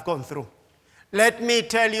things that I've gone through. Let me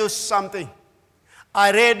tell you something.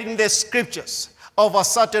 I read in the scriptures of a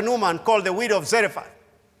certain woman called the widow of Zarephath.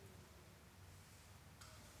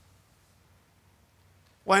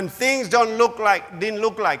 When things didn't look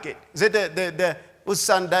like it. Is it whose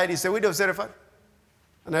son died? Is the widow of Zarephath?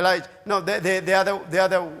 And Elijah, no, the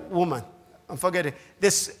other woman. I'm forgetting.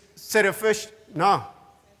 This Zarephath, no.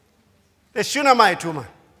 The Shunammite woman.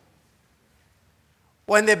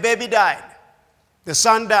 When the baby died, the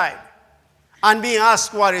son died, and being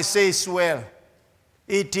asked what it says, well,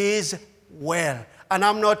 it is well. And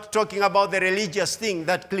I'm not talking about the religious thing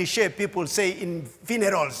that cliche people say in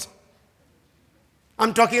funerals.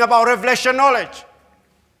 I'm talking about revelation knowledge.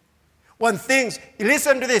 When things,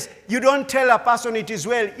 listen to this, you don't tell a person it is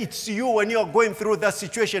well, it's you when you're going through that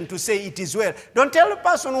situation to say it is well. Don't tell a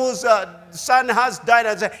person whose son has died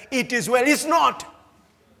and say it is well, it's not.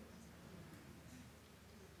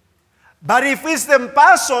 But if it's the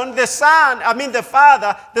person, the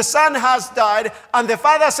father, the son has died, and the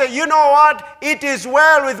father says, you know what, it is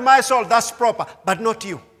well with my soul, that's proper, but not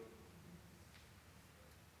you.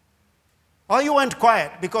 Or you went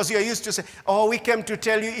quiet because you're used to say, oh, we came to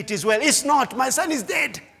tell you it is well. It's not. My son is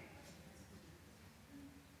dead.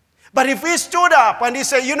 But if he stood up and he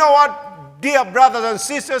said, you know what, dear brothers and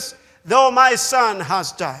sisters, though my son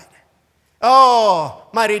has died, oh,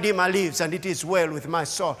 my Redeemer lives and it is well with my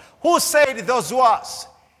soul. Who said those words?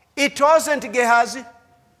 It wasn't Gehazi.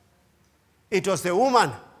 It was the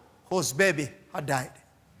woman whose baby had died.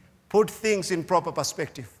 Put things in proper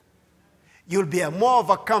perspective. You'll be more of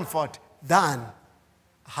a comfort than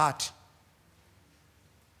heart.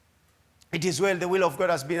 It is well, the will of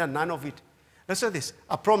God has been, and none of it. Let's say this,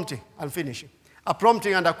 a prompting, I'll finish it. A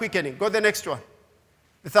prompting and a quickening. Go to the next one.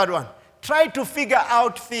 The third one. Try to figure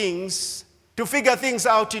things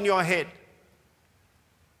out in your head.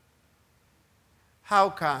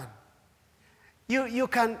 How can? You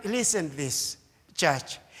can, listen to this,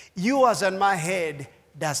 church. Yours and my head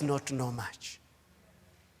does not know much.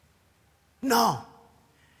 No.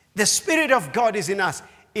 The Spirit of God is in us.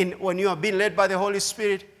 When you are being led by the Holy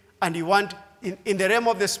Spirit and you want, in the realm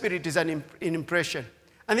of the Spirit is an impression.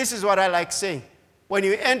 And this is what I like saying. When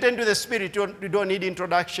you enter into the Spirit, you don't need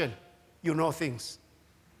introduction. You know things.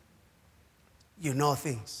 You know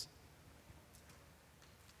things.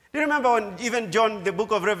 Do you remember when even John, the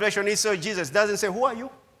book of Revelation, he saw Jesus, doesn't say, who are you?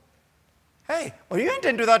 Hey, when you enter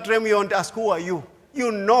into that realm, you don't ask, who are you?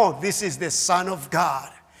 You know this is the Son of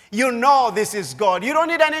God. You know this is God. You don't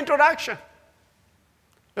need an introduction.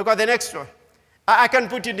 Look at the next one. I can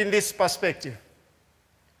put it in this perspective.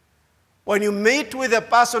 When you meet with a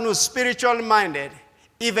person who's spiritually minded,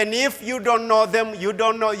 even if you don't know them,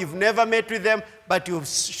 you've never met with them, but you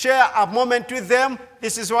share a moment with them,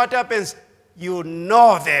 this is what happens. You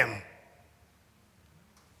know them.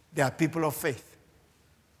 They are people of faith.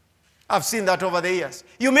 I've seen that over the years.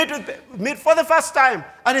 You meet for the first time,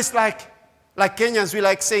 and it's like Kenyans, we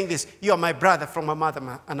like saying this, you are my brother from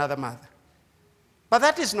another mother. But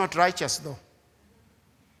that is not righteous, though.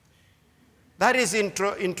 That is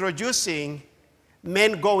introducing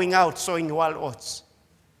men going out sowing wild oats.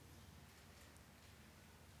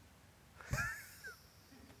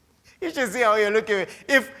 You should see how you're looking at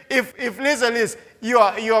it. If listen is, you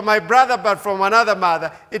are my brother but from another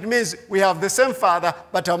mother, it means we have the same father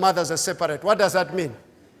but our mothers are separate. What does that mean?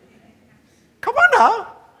 Come on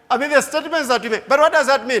now. I mean, the statements that you make. But what does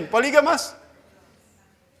that mean? Polygamous?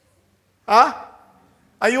 Huh?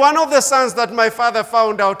 Are you one of the sons that my father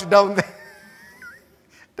found out down there?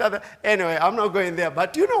 Anyway, I'm not going there,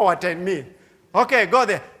 but you know what I mean. Okay, go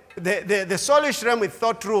there. The soulish realm is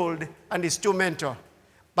thought ruled and is too mental.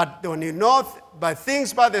 But when you know by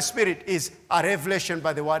things by the Spirit is a revelation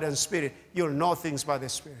by the Word and Spirit, you'll know things by the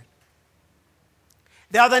Spirit.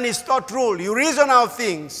 The other one is thought ruled. You reason out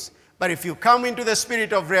things, but if you come into the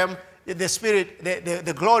spirit of realm, the spirit,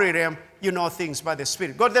 the glory realm, you know things by the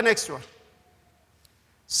Spirit. Go to the next one.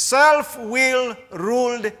 Self-will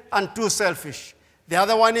ruled and too selfish. The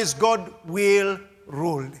other one is God-will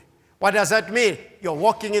ruled. What does that mean? You're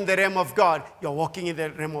walking in the realm of God. You're walking in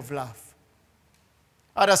the realm of love.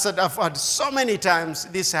 As I said, I've had so many times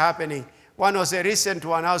this happening. One was a recent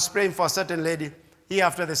one. I was praying for a certain lady here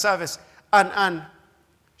after the service. And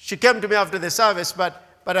she came to me after the service, but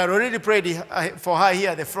I already prayed for her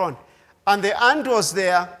here at the front. And the aunt was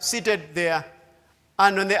there, seated there.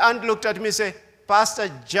 And when the aunt looked at me and said, Pastor,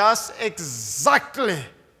 just exactly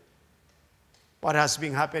what has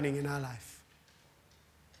been happening in our life.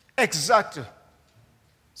 Exactly.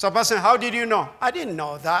 So Pastor, how did you know? I didn't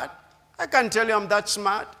know that. I can't tell you I'm that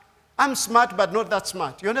smart. I'm smart, but not that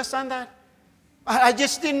smart. You understand that? I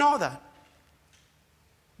just didn't know that.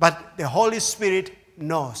 But the Holy Spirit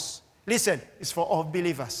knows. Listen, it's for all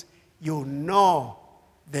believers. You know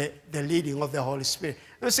the leading of the Holy Spirit.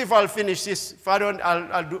 Let's see if I'll finish this. If I don't,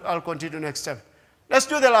 I'll continue next time. Let's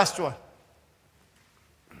do the last one.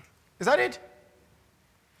 Is that it?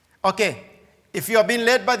 Okay. If you are being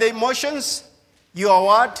led by the emotions, you are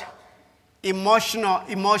what?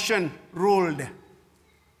 Emotion ruled.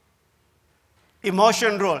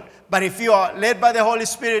 Emotion ruled. But if you are led by the Holy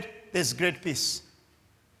Spirit, there's great peace.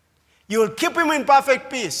 You will keep him in perfect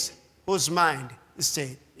peace, whose mind is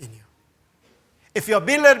stayed in you. If you are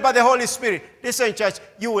being led by the Holy Spirit, listen, church,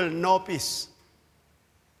 you will know peace.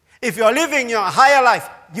 If you are living your higher life,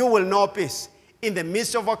 you will know peace. In the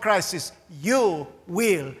midst of a crisis, you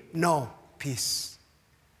will know peace.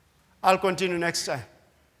 I'll continue next time.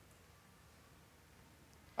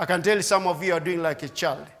 I can tell some of you are doing like a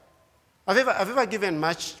child. Have you ever given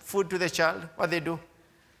much food to the child? What they do?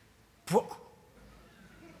 So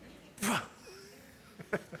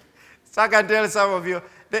I can tell some of you,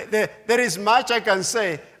 there is much I can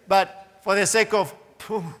say, but for the sake of,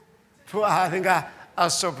 I think I'll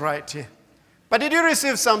stop right here. But did you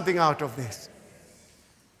receive something out of this?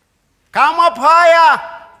 Come up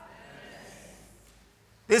higher.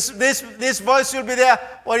 This voice will be there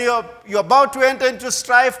when you're about to enter into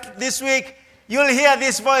strife this week. You'll hear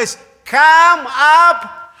this voice. Come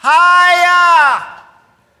up higher.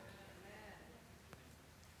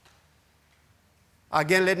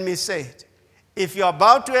 Again, let me say it. If you're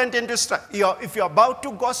about to enter into strife, if you're about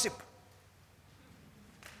to gossip,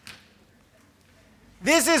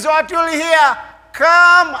 this is what you'll hear.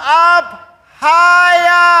 Come up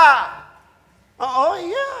higher. Oh,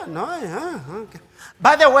 yeah. No, yeah. Okay.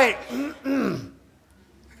 By the way,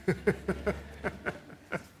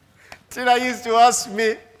 Tina used to ask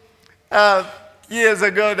me years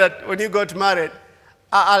ago that when you got married,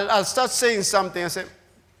 I'll start saying something. I say,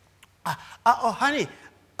 oh, honey,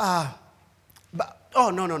 no,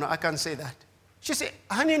 I can't say that. She said,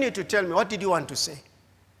 honey, you need to tell me, what did you want to say?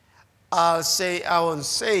 I'll say, I won't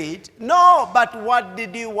say it. No, but what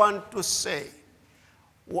did you want to say?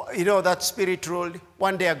 You know, that spirit ruled.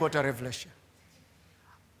 One day I got a revelation.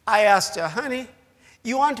 I asked her, honey,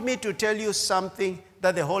 you want me to tell you something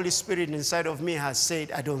that the Holy Spirit inside of me has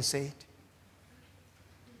said, I don't say it?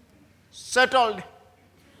 Settled.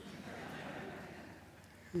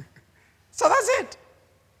 So that's it.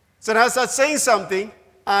 So now I start saying something,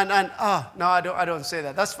 and no, I don't say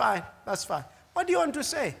that. That's fine. What do you want to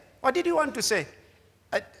say? What did you want to say?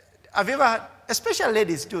 Have you ever had, especially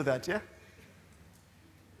ladies do that, yeah?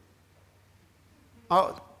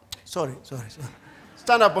 Oh, Sorry.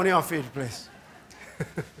 Stand up on your feet, please.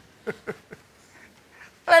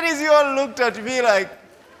 Ladies, you all looked at me like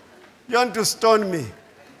you want to stone me.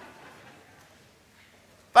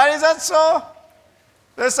 But is that so?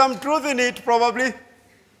 There's some truth in it, probably.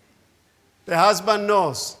 The husband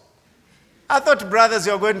knows. I thought, brothers,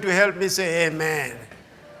 you're going to help me say amen.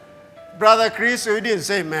 Brother Chris, you didn't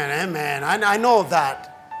say amen. I know that.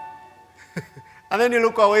 And then you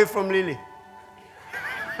look away from Lily.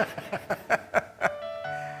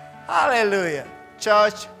 Hallelujah.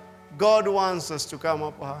 Church, God wants us to come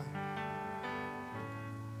up high.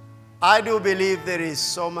 I do believe there is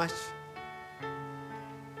so much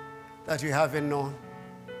that you haven't known,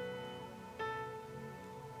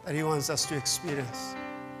 that He wants us to experience.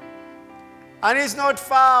 And it's not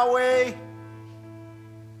far away.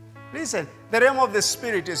 Listen, the realm of the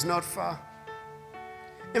Spirit is not far.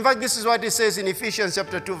 In fact, this is what it says in Ephesians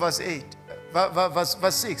chapter 2, verse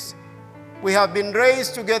 6. We have been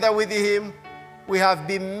raised together with Him. We have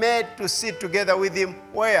been made to sit together with Him.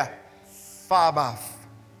 Where? Far above.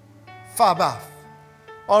 Far above.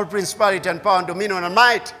 All principality and power and dominion and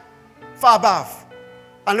might. Far above.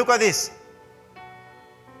 And look at this.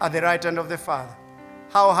 At the right hand of the Father.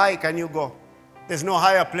 How high can you go? There's no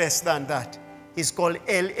higher place than that. He's called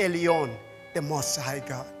El Elyon, the Most High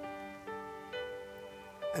God.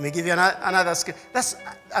 Let me give you another scripture. That's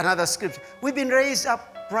another scripture. We've been raised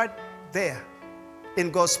up right there in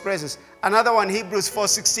God's presence. Another one, Hebrews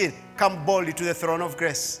 4:16. Come boldly to the throne of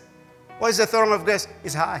grace. What is the throne of grace?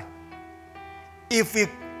 It's high. If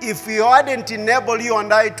we hadn't enabled you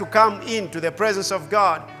and I to come into the presence of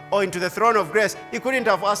God or into the throne of grace, He couldn't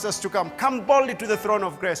have asked us to come. Come boldly to the throne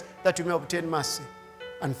of grace that you may obtain mercy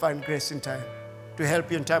and find grace in time to help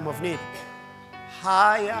you in time of need.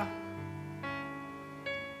 Higher.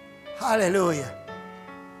 Hallelujah.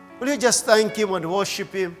 Will you just thank Him and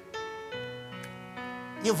worship Him?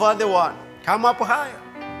 You've heard the one. Come up higher.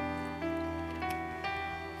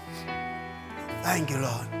 Thank you,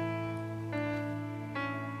 Lord.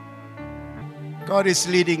 God is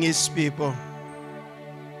leading His people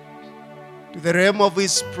to the realm of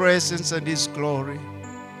His presence and His glory.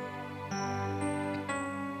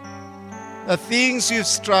 The things you've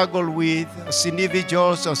struggled with as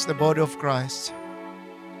individuals, as the body of Christ,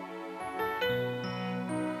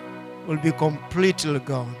 will be completely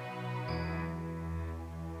gone.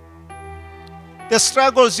 The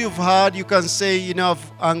struggles you've had, you can say, you know,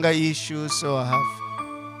 have anger issues or have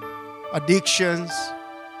addictions.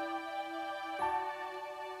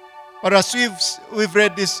 But as we've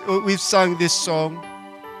read this, we've sung this song.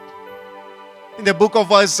 In the book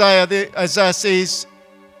of Isaiah, Isaiah says,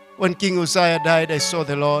 when King Uzziah died, I saw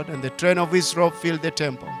the Lord, and the train of His robe filled the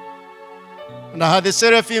temple. And I heard the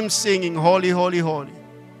seraphim singing, Holy, holy, holy.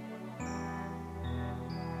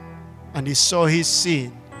 And he saw his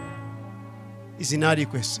sin, his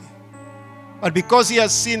inadequacy. But because he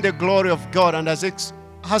has seen the glory of God and has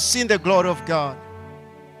seen the glory of God,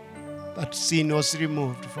 that sin was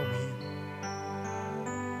removed from him.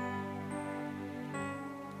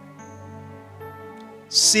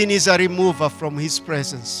 Sin is a remover from His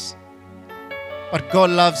presence. But God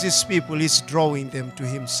loves His people. He's drawing them to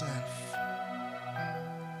Himself.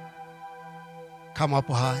 Come up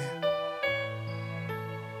higher.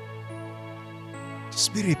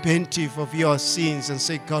 Just be repentive of your sins and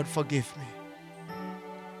say, God, forgive me.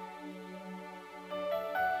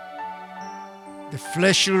 The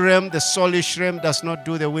fleshly realm, the soulish realm does not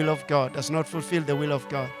do the will of God, does not fulfill the will of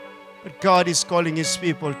God. But God is calling His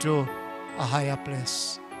people to a higher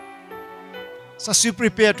place. So as you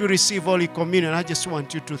prepare to receive Holy Communion, I just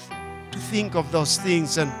want you to think of those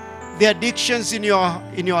things and the addictions in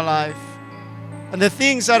your life and the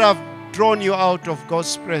things that have drawn you out of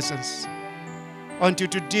God's presence. I want you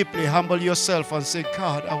to deeply humble yourself and say,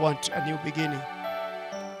 God, I want a new beginning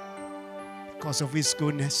because of His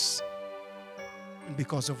goodness and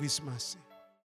because of His mercy.